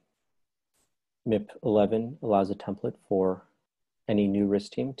MIP 11 allows a template for any new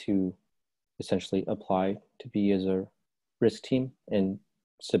risk team to essentially apply to be as a risk team and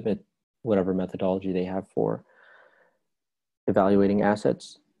submit whatever methodology they have for evaluating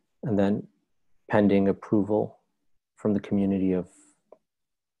assets, and then pending approval from the community of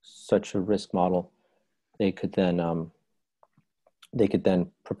such a risk model, they could then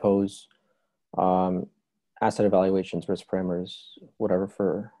propose asset evaluations, risk parameters, whatever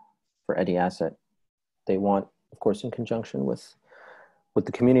for any asset they want, of course, in conjunction with what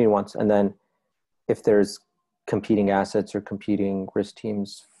the community wants. And then if there's competing assets or competing risk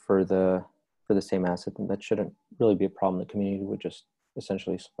teams for the same asset, then that shouldn't really be a problem. The community would just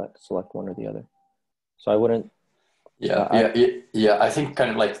essentially select one or the other. So I wouldn't. I think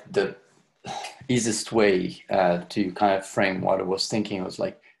kind of like the easiest way to kind of frame what I was thinking was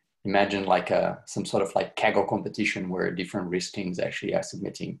like, imagine like some sort of like Kaggle competition where different risk teams actually are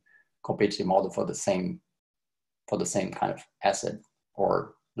submitting competitive model for the same kind of asset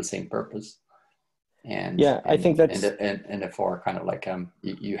or the same purpose. And I think that's and therefore kind of like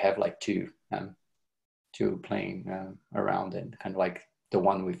you have like two playing around, and kind of like the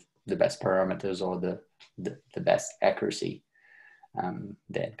one with the best parameters or the best accuracy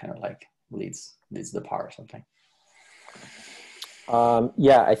that kind of like leads the par or something.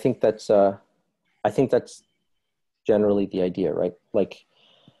 I think that's generally the idea, right? Like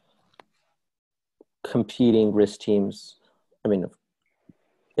competing risk teams. I mean,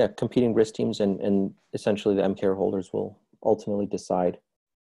 competing risk teams and essentially the MCARE holders will ultimately decide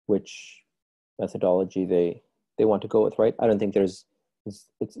which methodology they want to go with, right? I don't think it's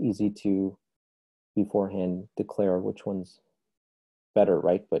easy to beforehand declare which one's better,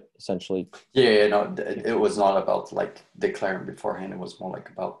 right? But essentially, it was not about like declaring beforehand. It was more like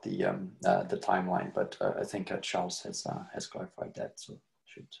about the timeline. But I think Charles has clarified that, so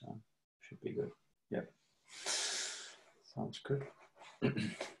should be good. Yeah, sounds good.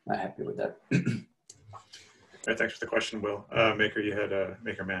 I'm happy with that. Right, thanks for the question, Will. Maker, you had a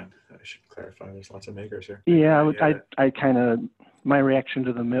Maker Man. I should clarify. There's lots of makers here. Yeah, I kind of, my reaction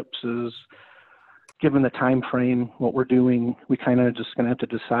to the MIPS is, given the time frame, what we're doing, we kind of just going to have to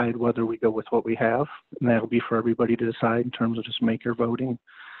decide whether we go with what we have, and that'll be for everybody to decide in terms of just maker voting.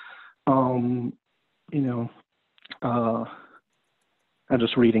 I'm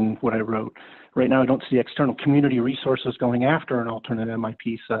just reading what I wrote. Right now, I don't see external community resources going after an alternate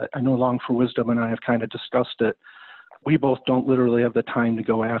MIP set. I know LongForWisdom and I have kind of discussed it. We both don't literally have the time to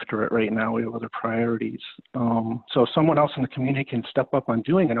go after it right now. We have other priorities. So if someone else in the community can step up on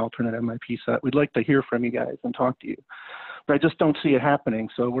doing an alternate MIP set, we'd like to hear from you guys and talk to you. But I just don't see it happening.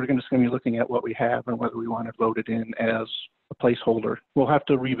 So we're just going to be looking at what we have and whether we want to vote it in as a placeholder. We'll have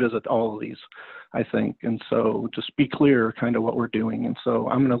to revisit all of these, I think. And so just be clear kind of what we're doing. And so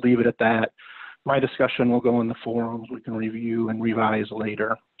I'm going to leave it at that. My discussion will go in the forums. We can review and revise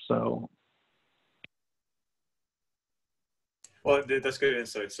later. So. Well, that's good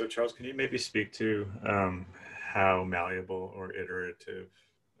insight. So Charles, can you maybe speak to how malleable or iterative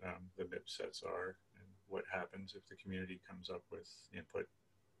the MIP sets are, and what happens if the community comes up with input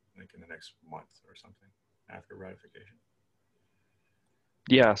like in the next month or something after ratification?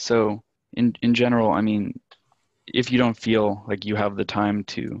 Yeah, so in general, I mean, if you don't feel like you have the time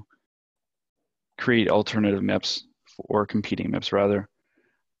to create alternative MIPS or competing MIPS rather,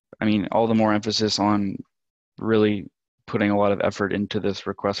 I mean, all the more emphasis on really putting a lot of effort into this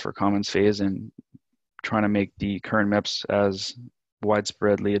request for comments phase and trying to make the current MIPS as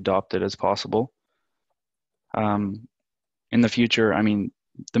widespreadly adopted as possible. In the future, I mean,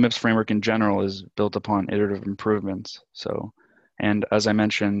 the MIPS framework in general is built upon iterative improvements. So, and as I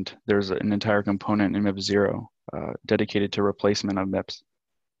mentioned, there's an entire component in MIPS 0 dedicated to replacement of MIPS.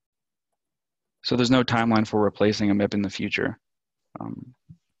 So there's no timeline for replacing a MIP in the future.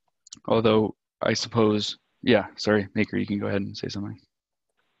 Although I suppose, yeah, sorry, Maker, you can go ahead and say something.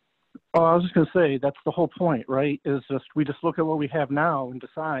 Oh, I was just going to say, that's the whole point, right? Is just, we just look at what we have now and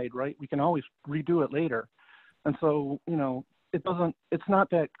decide, right? We can always redo it later. And so, you know, it's not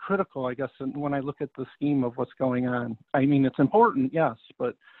that critical, I guess, when I look at the scheme of what's going on. I mean, it's important, yes,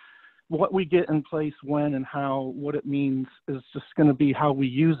 but what we get in place when and how, what it means is just going to be how we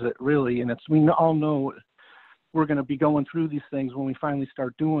use it, really. And we all know we're going to be going through these things when we finally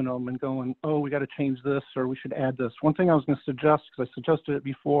start doing them and going, oh, we got to change this or we should add this. One thing I was going to suggest, because I suggested it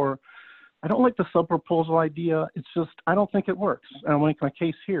before, I don't like the sub-proposal idea. It's just, I don't think it works. And I'll make my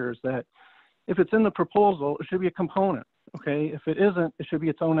case here is that if it's in the proposal, it should be a component, okay? If it isn't, it should be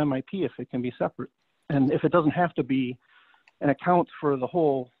its own MIP if it can be separate. And if it doesn't have to be and accounts for the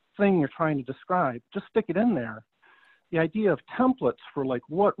whole thing you're trying to describe, just stick it in there. The idea of templates for like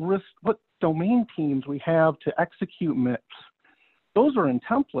what domain teams we have to execute MIPS, those are in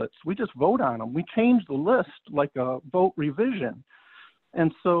templates. We just vote on them. We change the list like a vote revision.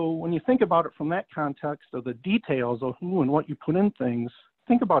 And so when you think about it from that context of the details of who and what you put in things,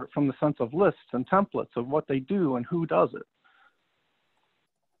 think about it from the sense of lists and templates of what they do and who does it.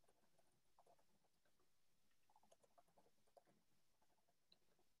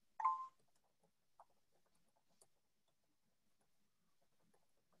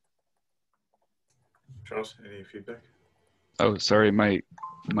 Charles, any feedback? Oh, sorry, my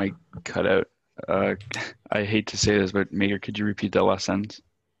mic cut out. I hate to say this, but Maker, could you repeat that last sentence?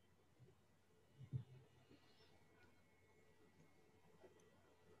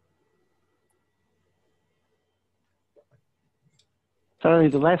 Sorry,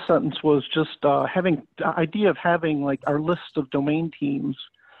 the last sentence was just having the idea of having like our list of domain teams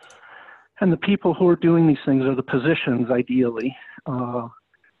and the people who are doing these things are the positions ideally.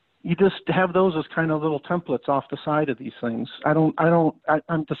 You just have those as kind of little templates off the side of these things.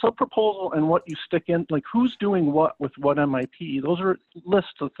 The sub-proposal and what you stick in, like who's doing what with what MIP, those are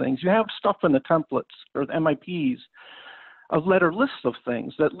lists of things. You have stuff in the templates or the MIPs of letter lists of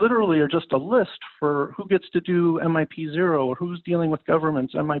things that literally are just a list for who gets to do MIP 0 or who's dealing with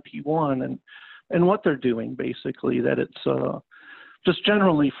government's MIP 1 and what they're doing basically, that it's just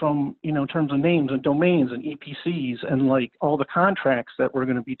generally from, you know, in terms of names and domains and EPCs and like all the contracts that we're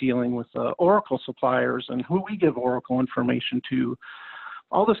going to be dealing with Oracle suppliers and who we give Oracle information to.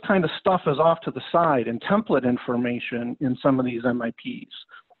 All this kind of stuff is off to the side and template information in some of these MIPs.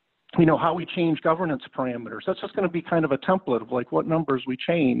 You know, how we change governance parameters. That's just going to be kind of a template of like what numbers we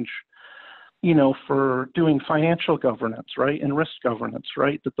change, you know, for doing financial governance, right? And risk governance,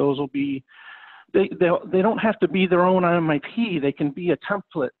 right? That those will be, they don't have to be their own MIP. They can be a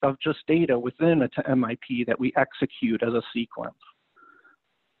template of just data within a MIP that we execute as a sequence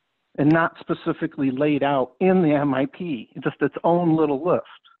and not specifically laid out in the MIP, just its own little list.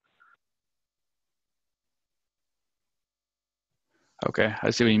 Okay, I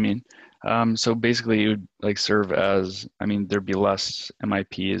see what you mean. So basically, it would like serve as, I mean, there'd be less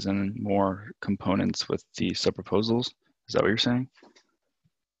MIPs and more components with the sub-proposals. Is that what you're saying?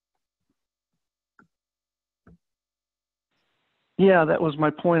 Yeah, that was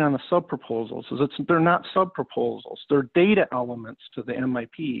my point on the sub-proposals, is they're not sub-proposals. They're data elements to the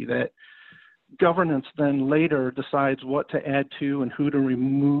MIP that governance then later decides what to add to and who to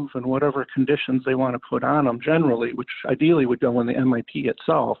remove and whatever conditions they want to put on them generally, which ideally would go in the MIP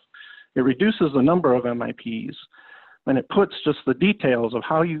itself. It reduces the number of MIPs, and it puts just the details of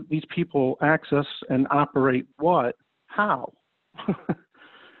how these people access and operate what, how.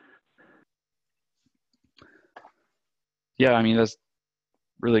 Yeah, I mean, that's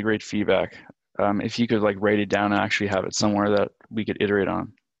really great feedback. If you could like write it down and actually have it somewhere that we could iterate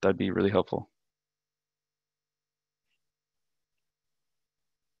on, that'd be really helpful.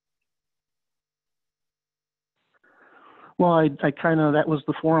 Well, I kind of, that was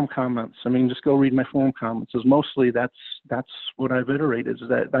the forum comments. I mean, just go read my forum comments. Is mostly that's what I've iterated, is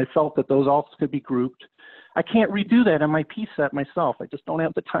that I felt that those all could be grouped. I can't redo that MIP set myself. I just don't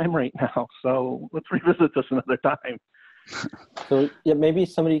have the time right now. So let's revisit this another time. So yeah, maybe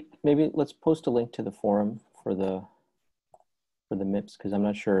let's post a link to the forum for the MIPS, because I'm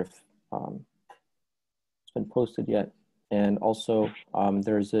not sure if it's been posted yet. And also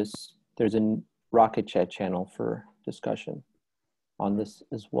there's a Rocket Chat channel for discussion on this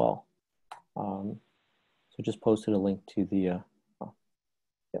as well. So just posted a link to the yeah.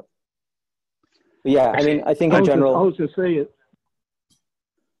 But yeah, I mean, I think in general. I was going to say it.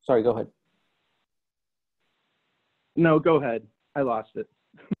 Sorry, go ahead. No, go ahead. I lost it.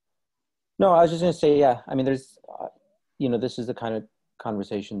 No, I was just going to say, yeah. I mean, there's, this is the kind of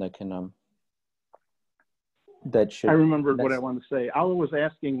conversation that can, that should. I remembered what I wanted to say. All I was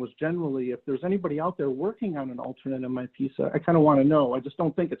asking was generally if there's anybody out there working on an alternate MIP set. I kind of want to know. I just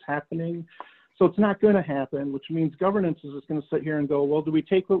don't think it's happening. So it's not going to happen, which means governance is just going to sit here and go, well, do we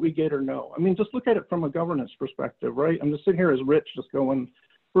take what we get or no? I mean, just look at it from a governance perspective, right? I'm just sitting here as Rich just going,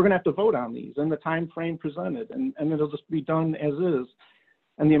 we're going to have to vote on these in the time frame presented, and it'll just be done as is.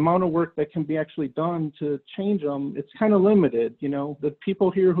 And the amount of work that can be actually done to change them, it's kind of limited. The people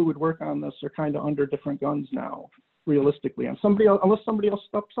here who would work on this are kind of under different guns now, realistically. And unless somebody else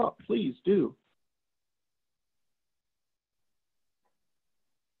steps up, please do.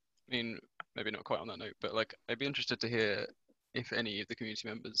 I mean, maybe not quite on that note, but like, I'd be interested to hear if any of the community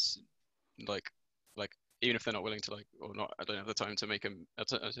members, like even if they're not willing to or not, I don't have the time to make an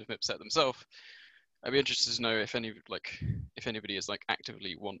alternative MIP set themselves. I'd be interested to know if anybody is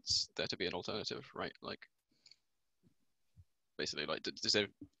actively wants there to be an alternative, right? Basically,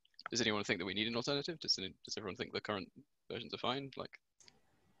 does anyone think that we need an alternative? Does everyone think the current versions are fine?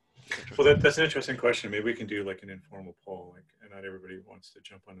 Well, that's an interesting question. Maybe we can do an informal poll, and not everybody wants to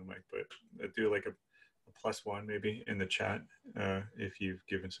jump on the mic, but do a +1 maybe in the chat if you've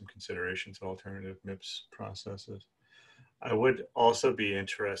given some consideration to alternative MIPS processes. I would also be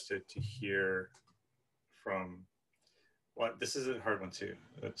interested to hear from, well, this is a hard one too.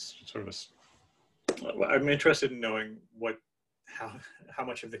 That's sort of I'm interested in knowing how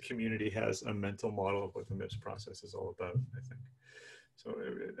much of the community has a mental model of what the MIPS process is all about, I think. So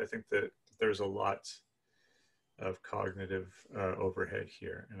I think that there's a lot of cognitive overhead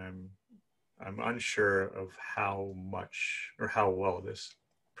here, and I'm unsure of how much or how well this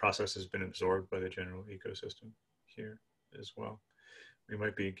process has been absorbed by the general ecosystem here as well. We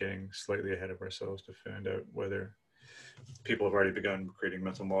might be getting slightly ahead of ourselves to find out whether people have already begun creating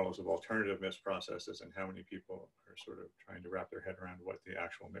mental models of alternative MIPS processes and how many people are sort of trying to wrap their head around what the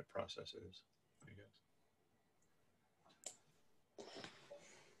actual MIP process is, I guess.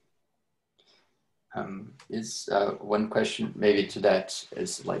 Is one question maybe to that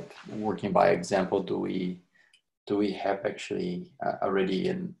is working by example. Do we have actually already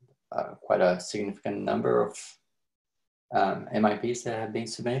in quite a significant number of MIPs that have been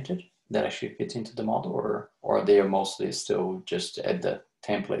submitted that actually fit into the model, or they are mostly still just at the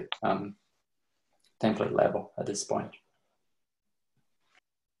template level at this point?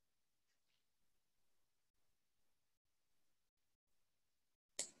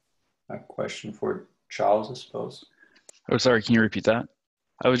 A question for Charles, I suppose. Oh, sorry. Can you repeat that?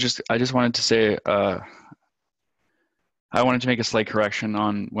 I just wanted to say, I wanted to make a slight correction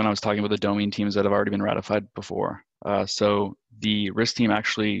on when I was talking about the domain teams that have already been ratified before. So the risk team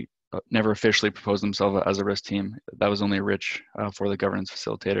actually never officially proposed themselves as a risk team. That was only Rich for the governance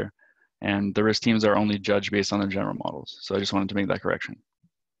facilitator. And the risk teams are only judged based on their general models. So I just wanted to make that correction.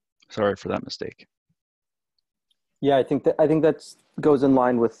 Sorry for that mistake. Yeah, I think that goes in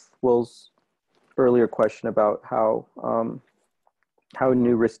line with Will's earlier question about how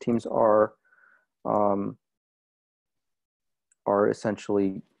new risk teams are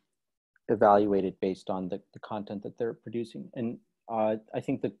essentially evaluated based on the content that they're producing. And I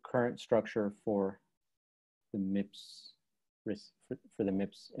think the current structure for the MIPS risk for the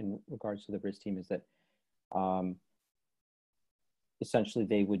MIPS in regards to the risk team is that essentially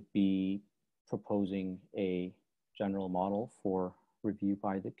they would be proposing a general model for review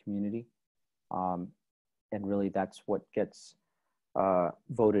by the community. And really that's what gets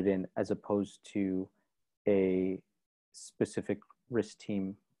voted in, as opposed to a specific risk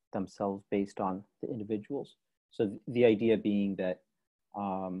team themselves based on the individuals. So the idea being that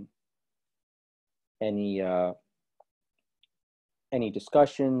any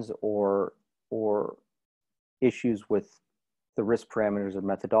discussions or issues with the risk parameters or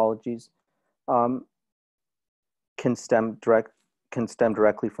methodologies can stem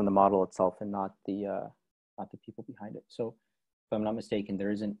directly from the model itself and not the people behind it. So if I'm not mistaken,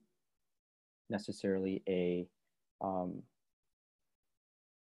 there isn't necessarily a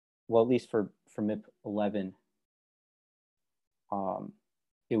well, at least for MIP 11,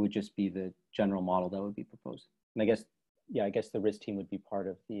 it would just be the general model that would be proposed. And I guess the risk team would be part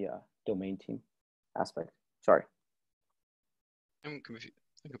of the domain team aspect. Sorry. I'm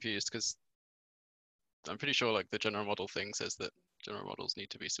confused because I'm pretty sure like the general model thing says that general models need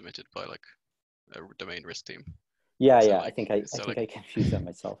to be submitted by like a domain risk team. Yeah, So, yeah. like, I think I confused that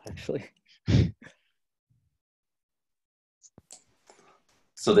myself actually.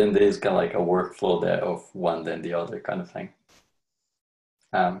 So then there's kind of like a workflow there of one then the other kind of thing.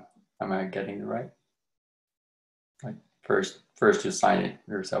 Am I getting it right? Like first you sign it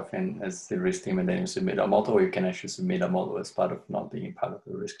yourself in as the risk team, and then you submit a model, or you can actually submit a model as part of not being part of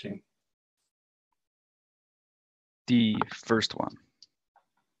the risk team. The first one.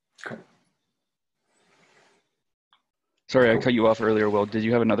 Cool. Sorry, I cut you off earlier, Will. Did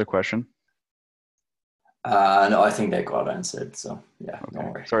you have another question? No, I think that got answered. So yeah, Okay.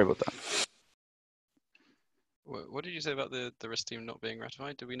 don't worry. Sorry about that. What did you say about the risk team not being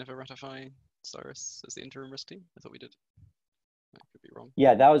ratified? Did we never ratify Cyrus as the interim risk team? I thought we did. I could be wrong.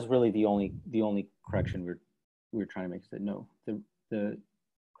 Yeah, that was really the only correction we were trying to make, is that no, the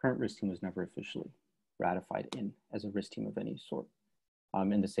current risk team was never officially ratified in as a risk team of any sort,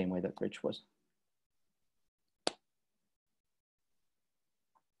 in the same way that Rich was.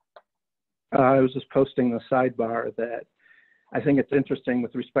 I was just posting the sidebar that I think it's interesting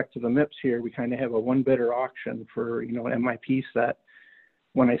with respect to the MIPS here. We kind of have a one bidder auction for, an MIP set.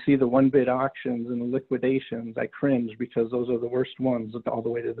 When I see the one bid auctions and the liquidations, I cringe, because those are the worst ones all the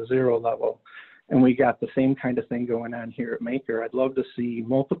way to the 0 level. And we got the same kind of thing going on here at Maker. I'd love to see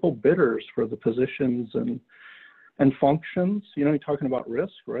multiple bidders for the positions and functions. You're talking about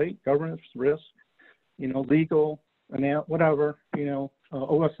risk, right? Governance risk, legal, whatever,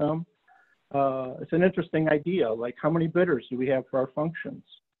 OSM. It's an interesting idea. Like, how many bidders do we have for our functions?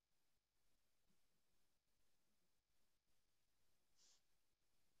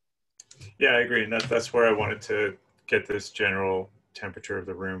 Yeah, I agree. And that's where I wanted to get this general temperature of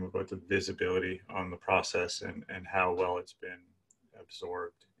the room about the visibility on the process and how well it's been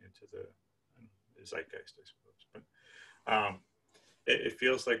absorbed into the zeitgeist, I suppose. But it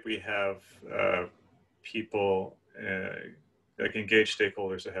feels like we have people, like engaged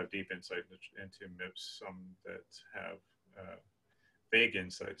stakeholders that have deep insight into MIPS, some that have vague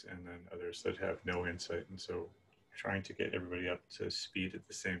insights, and then others that have no insight. And so trying to get everybody up to speed at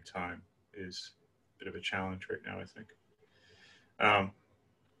the same time is a bit of a challenge right now, I think.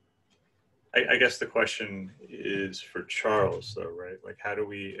 I guess the question is for Charles, though, right? Like, how do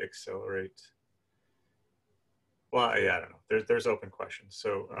we accelerate? Well, yeah, I don't know. There's open questions.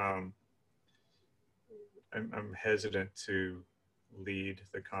 So I'm hesitant to lead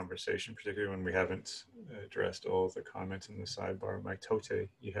the conversation, particularly when we haven't addressed all of the comments in the sidebar. Mike Tote,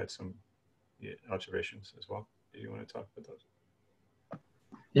 you had some observations as well. Do you want to talk about those?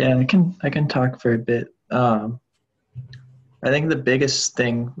 Yeah, I can talk for a bit. I think the biggest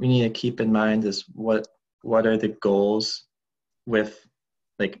thing we need to keep in mind is what are the goals with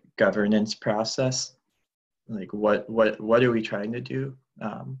like governance process? Like what are we trying to do?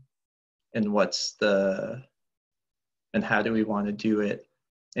 And how do we want to do it?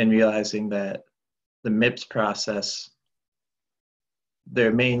 And realizing that the MIPS process,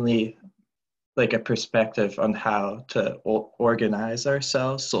 they're mainly like a perspective on how to organize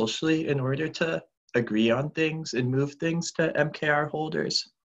ourselves socially in order to agree on things and move things to MKR holders.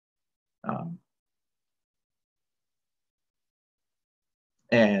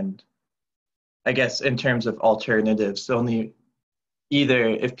 And I guess in terms of alternatives, only either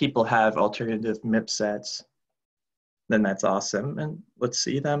if people have alternative MIP sets, then that's awesome, and let's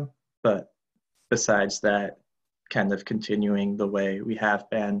see them. But besides that, kind of continuing the way we have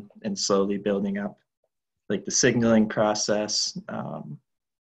been and slowly building up like the signaling process,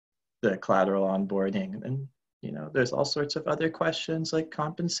 the collateral onboarding, and there's all sorts of other questions like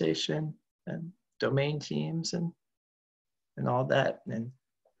compensation and domain teams and all that. And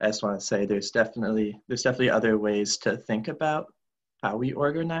I just want to say there's definitely other ways to think about how we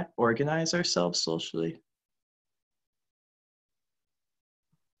organize ourselves socially.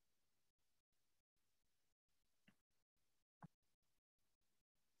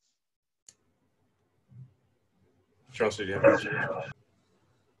 Chelsea, do you have an answer?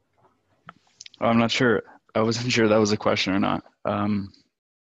 I'm not sure. I wasn't sure that was a question or not.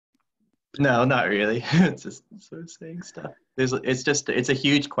 No, not really. It's just sort of saying stuff. It's a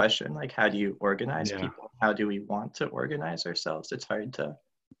huge question. Like, how do you organize people? How do we want to organize ourselves? It's hard to,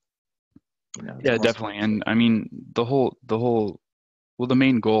 Yeah, definitely. And I mean, the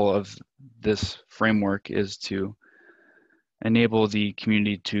main goal of this framework is to enable the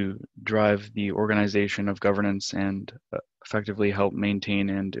community to drive the organization of governance and effectively help maintain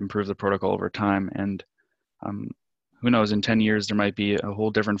and improve the protocol over time. And who knows, in 10 years, there might be a whole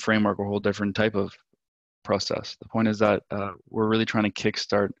different framework or a whole different type of process. The point is that we're really trying to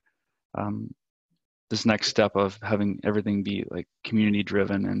kickstart this next step of having everything be like community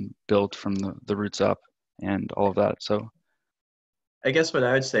driven and built from the roots up and all of that. So I guess what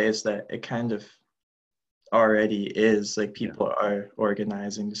I would say is that it kind of already is, like, people are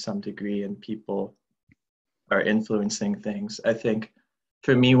organizing to some degree and people are influencing things. I think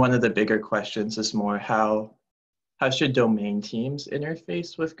for me, one of the bigger questions is more how should domain teams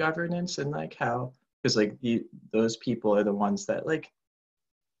interface with governance, and like how, because like those people are the ones that like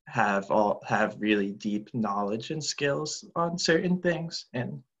have really deep knowledge and skills on certain things,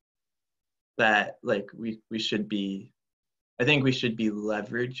 and that like we should be, I think we should be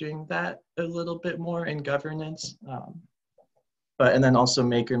leveraging that a little bit more in governance. And then also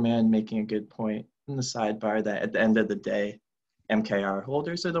MakerMan making a good point in the sidebar that at the end of the day, MKR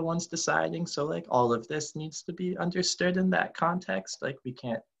holders are the ones deciding. So like all of this needs to be understood in that context. Like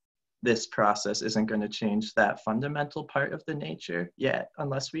this process isn't going to change that fundamental part of the nature yet,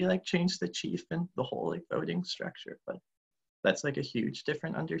 unless we like change the chief and the whole like voting structure. But that's like a huge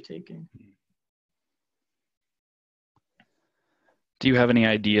different undertaking. do you have any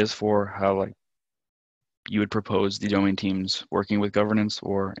ideas for how like you would propose the domain teams working with governance,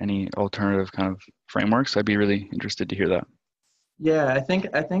 or any alternative kind of frameworks? I'd be really interested to hear that. Yeah, I think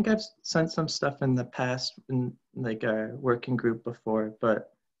I've sent some stuff in the past in like a working group before,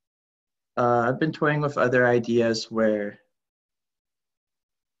 but I've been toying with other ideas where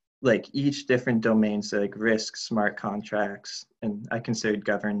like each different domain, so like risk, smart contracts, and I considered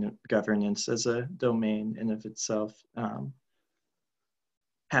governance as a domain in of itself,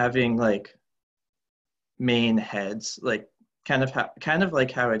 having like main heads, like kind of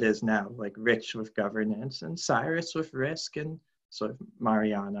like how it is now, like Rich with governance and Cyrus with risk, and sort of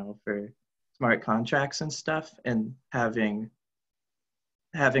Mariano for smart contracts and stuff, and having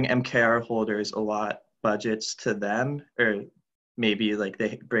MKR holders allot budgets to them, or maybe like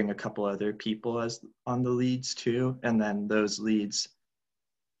they bring a couple other people as on the leads too, and then those leads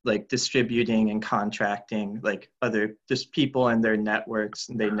like distributing and contracting like other just people in their networks,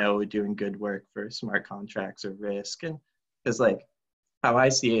 and they know doing good work for smart contracts or risk. And because like how I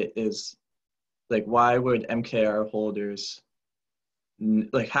see it is like, why would MKR holders,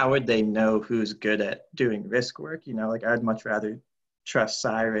 like how would they know who's good at doing risk work? Like I'd much rather trust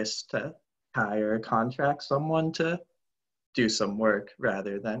Cyrus to hire or contract someone to do some work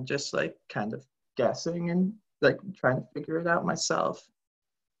rather than just like kind of guessing and like trying to figure it out myself.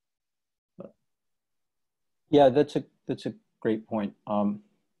 Yeah, that's a great point. The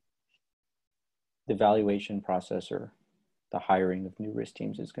evaluation process or the hiring of new risk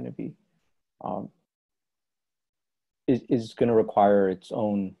teams is going to be is going to require its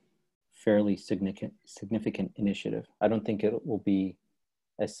own fairly significant initiative. I don't think it will be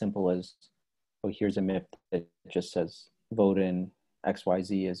as simple as, oh, here's a MIP that just says vote in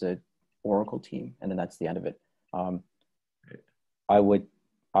XYZ as a Oracle team, and then that's the end of it. I would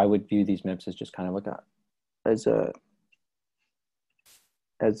view these MIPs as just kind of like as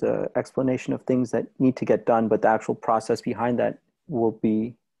a explanation of things that need to get done, but the actual process behind that will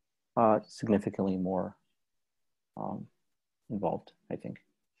be significantly more involved, I think,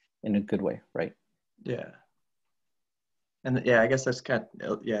 in a good way, right? Yeah. And yeah, I guess that's kind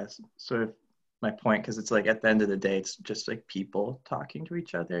of, sort of my point, because it's like at the end of the day, it's just like people talking to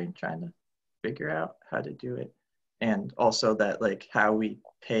each other and trying to figure out how to do it. And also that like how we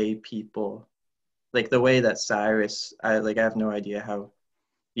pay people like the way that Cyrus, I have no idea how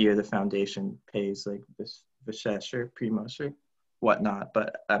either the foundation pays like this Vishesh or Primos or whatnot,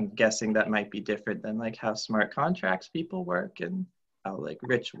 but I'm guessing that might be different than like how smart contracts people work and how like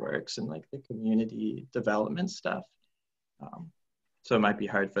Rich works and like the community development stuff. So it might be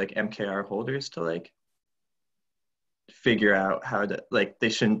hard for like MKR holders to like figure out how to, like, they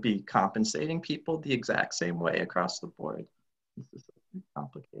shouldn't be compensating people the exact same way across the board. This is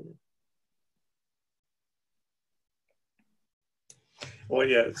complicated. Well,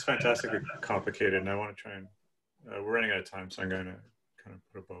 yeah, it's fantastically complicated, and I want to try and, we're running out of time, so I'm going to kind of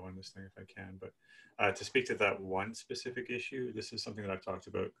put a bow on this thing if I can. But to speak to that one specific issue, this is something that I've talked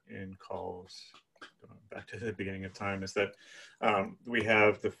about in calls going back to the beginning of time, is that we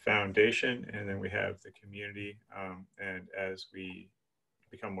have the foundation and then we have the community. And as we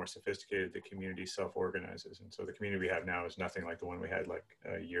become more sophisticated, the community self-organizes. And so the community we have now is nothing like the one we had like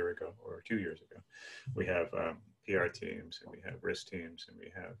a year ago or 2 years ago. We have PR teams, and we have risk teams, and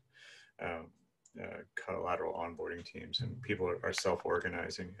we have collateral onboarding teams, and people are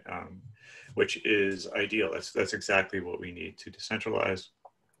self-organizing, which is ideal. That's exactly what we need to decentralize.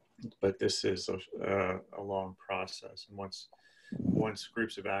 But this is a long process. And once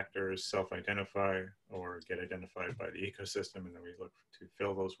groups of actors self-identify or get identified by the ecosystem, and then we look to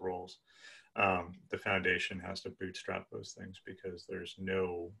fill those roles, the foundation has to bootstrap those things, because there's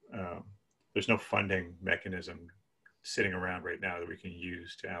no funding mechanism sitting around right now that we can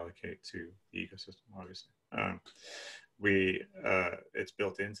use to allocate to the ecosystem. Obviously, it's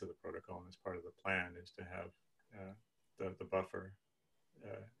built into the protocol, and as part of the plan is to have the buffer.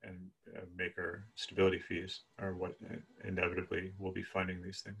 And maker stability fees are what inevitably will be funding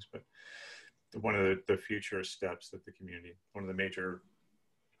these things. But one of the future steps that the community, one of the major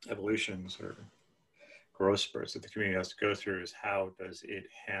evolutions or growth spurts that the community has to go through, is how does it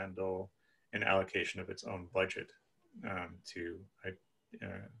handle an allocation of its own budget to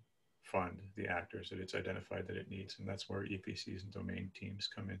fund the actors that it's identified that it needs. And that's where EPCs and domain teams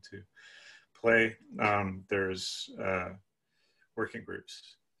come into play. There's working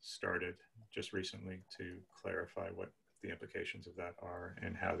groups started just recently to clarify what the implications of that are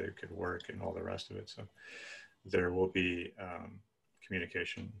and how they could work and all the rest of it. So there will be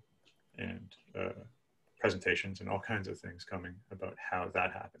communication and presentations and all kinds of things coming about how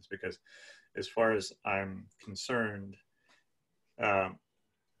that happens, because as far as I'm concerned,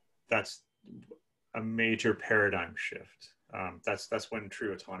 that's a major paradigm shift. That's when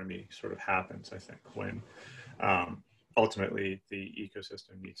true autonomy sort of happens, I think, when ultimately the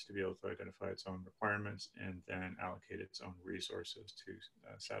ecosystem needs to be able to identify its own requirements and then allocate its own resources to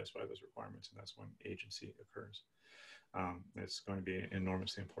satisfy those requirements, and that's when agency occurs. It's going to be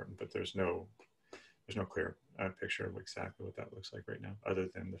enormously important, but there's no clear picture of exactly what that looks like right now, other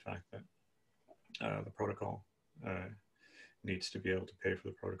than the fact that the protocol needs to be able to pay for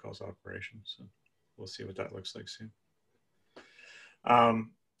the protocol's operations. So we'll see what that looks like soon.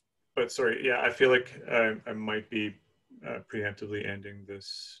 But sorry, yeah, I feel like I might be preemptively ending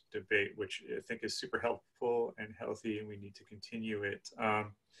this debate, which I think is super helpful and healthy, and we need to continue it.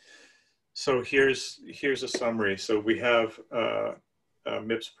 So here's a summary. So we have a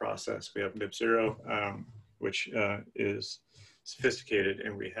MIPS process. We have MIP 0, which is sophisticated,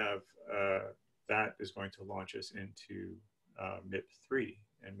 and we have that is going to launch us into MIP 3.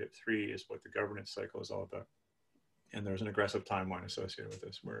 And MIP 3 is what the governance cycle is all about. And there's an aggressive timeline associated with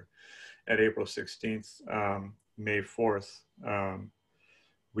this. We're at April 16th, May 4th,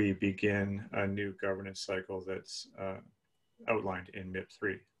 we begin a new governance cycle that's outlined in MIP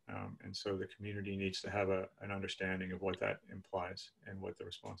 3. And so the community needs to have an understanding of what that implies and what the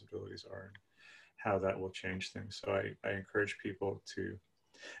responsibilities are and how that will change things. So I encourage people to,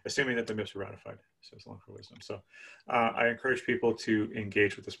 assuming that the MIPs are ratified, says LongForWisdom. So I encourage people to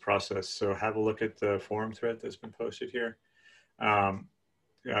engage with this process. So have a look at the forum thread that's been posted here.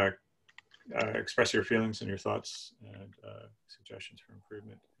 Express your feelings and your thoughts and suggestions for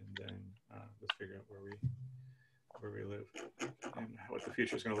improvement, and then let's figure out where we live and what the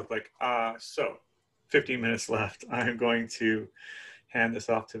future is going to look like. So 15 minutes left. I'm going to hand this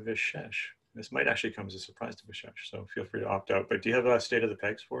off to Vishesh. This might actually come as a surprise to Vishesh, so feel free to opt out. But do you have a state of the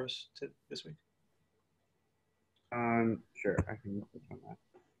pegs for us this week? Sure, I can click on that.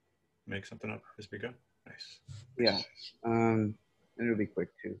 Make something up as we go. Nice. Yeah, and it'll be quick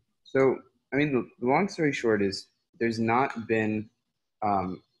too. So, I mean, the long story short is there's not been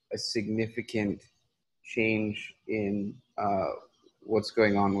a significant change in what's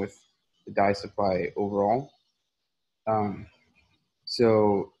going on with the DAI supply overall.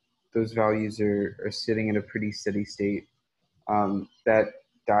 So those values are sitting in a pretty steady state. That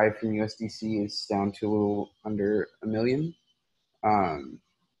DAI from USDC is down to a little under 1 million.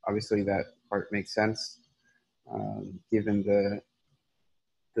 Obviously, that part makes sense given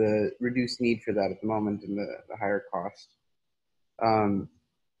the reduced need for that at the moment and the higher cost.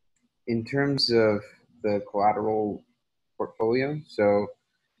 In terms of the collateral portfolio, so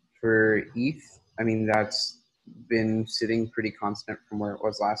for ETH, I mean, that's been sitting pretty constant from where it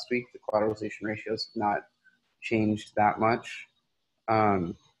was last week. The collateralization ratios have not changed that much.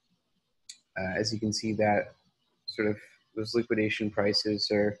 As you can see, that sort of those liquidation prices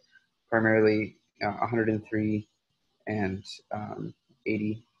are primarily 103 and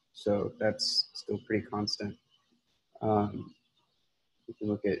 80, so that's still pretty constant. We can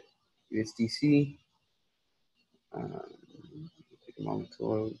look at USDC. Take a moment to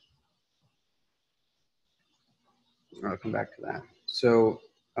load. I'll come back to that. So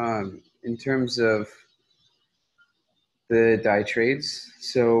in terms of the DAI trades,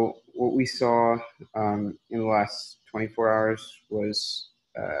 so what we saw in the last 24 hours was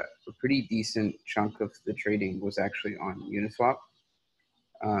a pretty decent chunk of the trading was actually on Uniswap.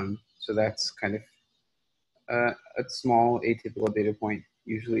 So that's kind of a small atypical data point.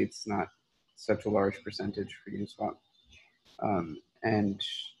 Usually it's not such a large percentage for Uniswap. And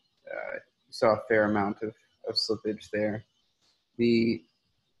saw a fair amount of slippage there. The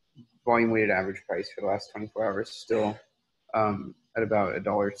volume weighted average price for the last 24 hours is still at about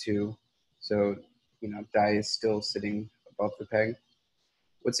 $1.02. So, you know, DAI is still sitting above the peg.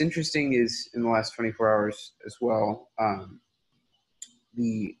 What's interesting is in the last 24 hours as well,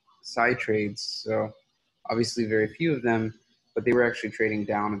 the side trades, so obviously very few of them, but they were actually trading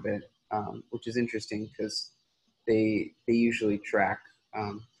down a bit, which is interesting because they usually track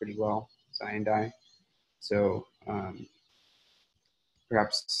pretty well, SAI and DAI. So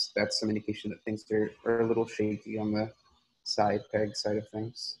perhaps that's some indication that things are a little shaky on the side peg side of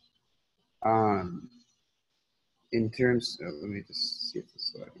things. In terms of, let me just see if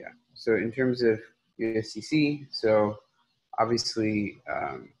this is, yeah. So in terms of USDC, so obviously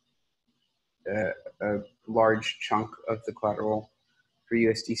a large chunk of the collateral for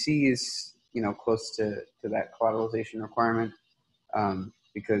USDC is, you know, close to that collateralization requirement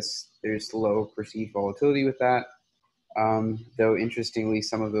because there's low perceived volatility with that. Though interestingly,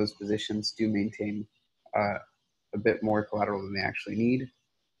 some of those positions do maintain a bit more collateral than they actually need.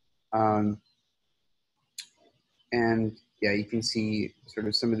 And yeah, you can see sort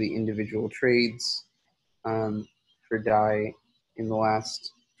of some of the individual trades for DAI in the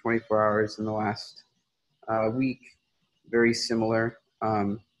last 24 hours, in the last week, very similar,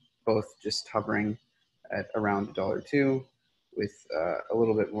 both just hovering at around $1.02 with a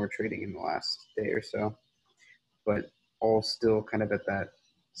little bit more trading in the last day or so, but all still kind of at that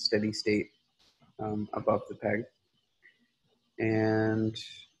steady state above the peg. And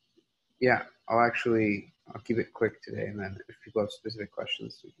yeah, I'll keep it quick today, and then if people have specific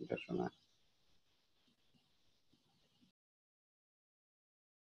questions, we can touch on that.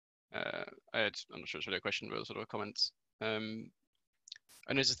 I'm not sure it's really a question, but sort of a comment.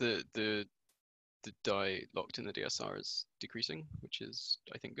 I noticed the DAI locked in the DSR is decreasing, which is,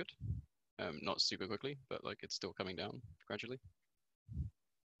 I think, good. Not super quickly, but like it's still coming down gradually.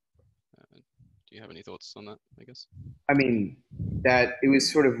 Do you have any thoughts on that, I guess? I mean, that it was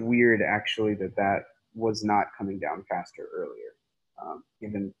sort of weird actually that was not coming down faster earlier,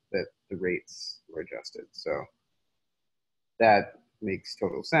 given that the rates were adjusted. So that makes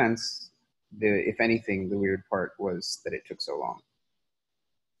total sense. If anything, the weird part was that it took so long.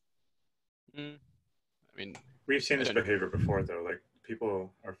 I mean, we've seen this behavior before, though. Like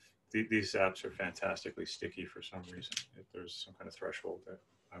people are, these apps are fantastically sticky for some reason. If there's some kind of threshold that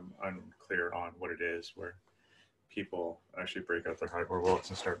I'm unclear on what it is, where people actually break out their hardware wallets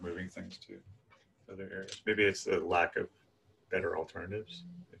and start moving things to other areas. Maybe it's the lack of better alternatives.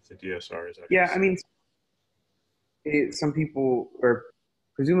 If the DSR is actually, yeah, I mean, some people, or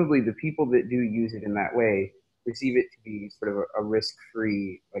presumably the people that do use it in that way, perceive it to be sort of a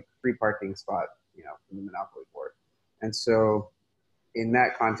risk-free, like free parking spot, you know, from the monopoly board. And so in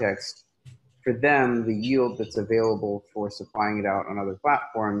that context, for them, the yield that's available for supplying it out on other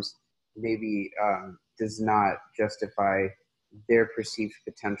platforms maybe does not justify their perceived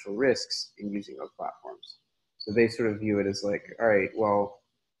potential risks in using those platforms. So they sort of view it as like, all right, well,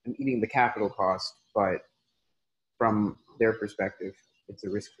 I'm eating the capital cost, but from their perspective, it's a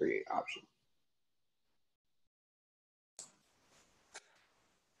risk-free option.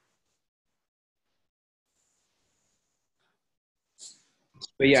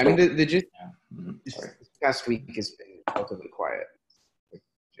 But yeah, I mean, this past week has been relatively quiet.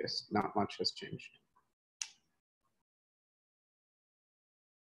 Just not much has changed.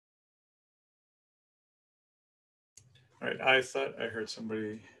 All right, I thought I heard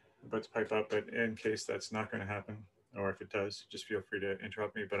somebody about to pipe up, but in case that's not going to happen, or if it does, just feel free to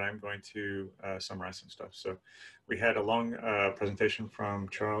interrupt me, but I'm going to summarize some stuff. So we had a long presentation from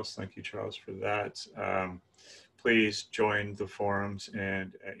Charles. Thank you, Charles, for that. Please join the forums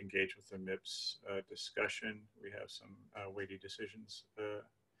and engage with the MIPS discussion. We have some weighty decisions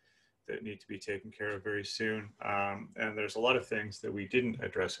that need to be taken care of very soon. And there's a lot of things that we didn't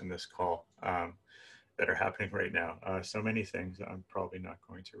address in this call that are happening right now. So many things that I'm probably not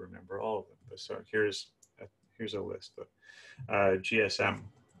going to remember all of them. But so here's a list. GSM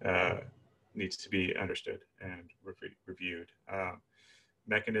needs to be understood and reviewed.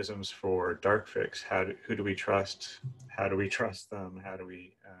 Mechanisms for dark fix. Who do we trust? How do we trust them? How do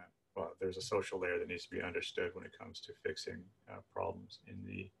we? Well, there's a social layer that needs to be understood when it comes to fixing problems in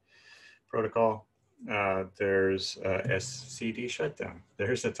the protocol. There's SCD shutdown.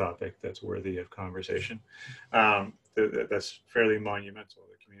 There's a topic that's worthy of conversation. That's fairly monumental.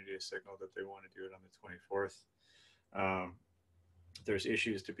 The community has signaled that they want to do it on the 24th. There's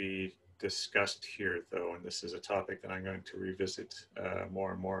issues to be discussed here, though, and this is a topic that I'm going to revisit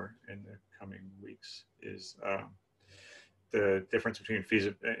more and more in the coming weeks, is the difference between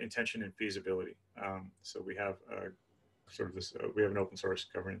intention and feasibility. So we have we have an open source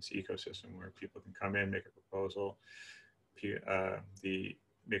governance ecosystem where people can come in, make a proposal. The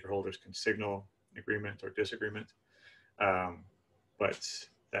maker holders can signal agreement or disagreement, but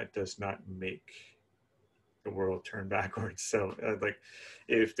that does not make the world turn backwards. So like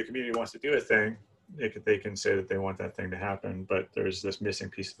if the community wants to do a thing, they can say that they want that thing to happen, but there's this missing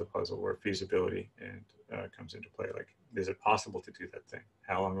piece of the puzzle where feasibility comes into play. Like, is it possible to do that thing?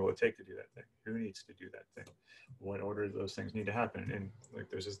 How long will it take to do that thing? Who needs to do that thing? What order do those things need to happen? And like,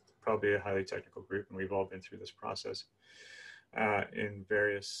 there's probably a highly technical group, and we've all been through this process in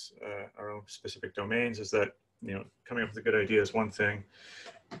various our own specific domains. Is that, you know, coming up with a good idea is one thing,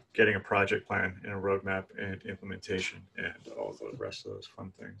 getting a project plan and a roadmap and implementation and all the rest of those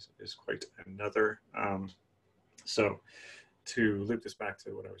fun things is quite another. So to loop this back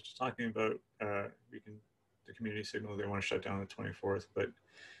to what I was just talking about, the community signal they want to shut down the 24th, but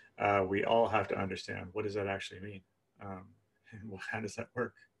we all have to understand, what does that actually mean? And how does that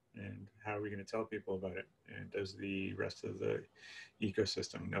work? And how are we going to tell people about it? And does the rest of the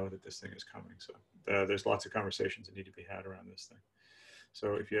ecosystem know that this thing is coming? So there's lots of conversations that need to be had around this thing.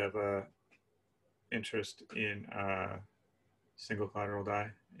 So if you have a interest in single collateral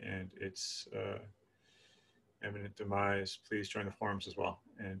DAI and its imminent demise, please join the forums as well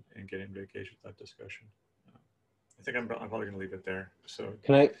and get engaged with that discussion. I think I'm probably going to leave it there. So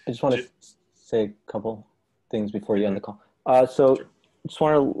I just want to say a couple things before you end the call. So sure. Just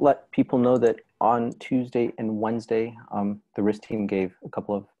want to let people know that on Tuesday and Wednesday, the risk team gave a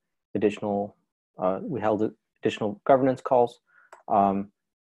couple of additional, we held additional governance calls.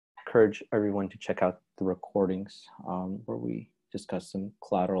 Encourage everyone to check out the recordings where we discuss some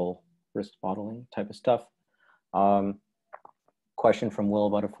collateral risk modeling type of stuff. Question from Will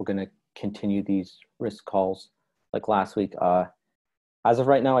about if we're going to continue these risk calls like last week. As of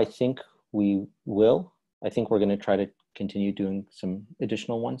right now, I think we will. I think we're going to try to continue doing some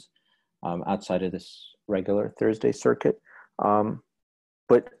additional ones outside of this regular Thursday circuit.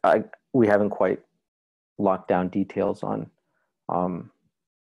 But we haven't quite locked down details on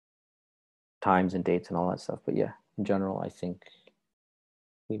times and dates and all that stuff. But yeah, in general, I think.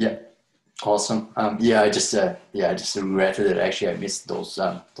 Yeah, awesome. I just regretted that actually I missed those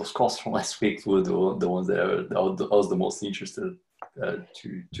calls from last week. Were the ones that I was the most interested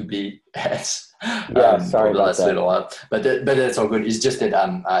to be at. Yeah, sorry about last that. Little while. But that's all good. It's just that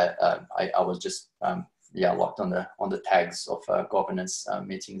I was just locked on the tags of governance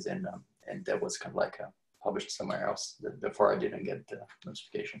meetings, and that was kind of like published somewhere else. Therefore, I didn't get the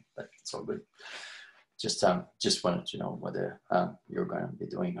notification. But it's all good. Just wanted to know whether you're going to be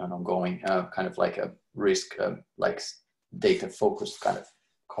doing an ongoing kind of like a risk like data focused kind of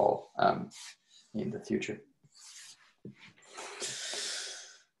call in the future.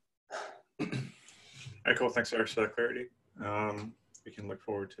 All right, cool. Thanks, Eric, for that clarity. We can look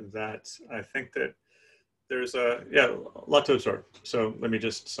forward to that. I think that there's a lot to absorb. So let me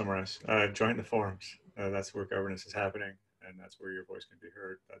just summarize. Join the forums. That's where governance is happening, and that's where your voice can be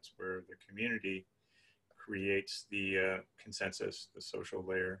heard. That's where the community creates the consensus, the social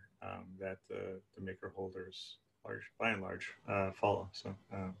layer that the maker holders, by and large, follow. So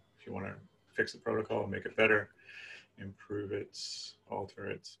if you want to fix the protocol, make it better, improve it, alter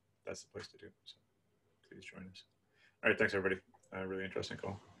it, that's the place to do. So please join us. All right, thanks everybody. Really interesting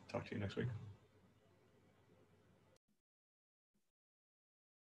call. Talk to you next week.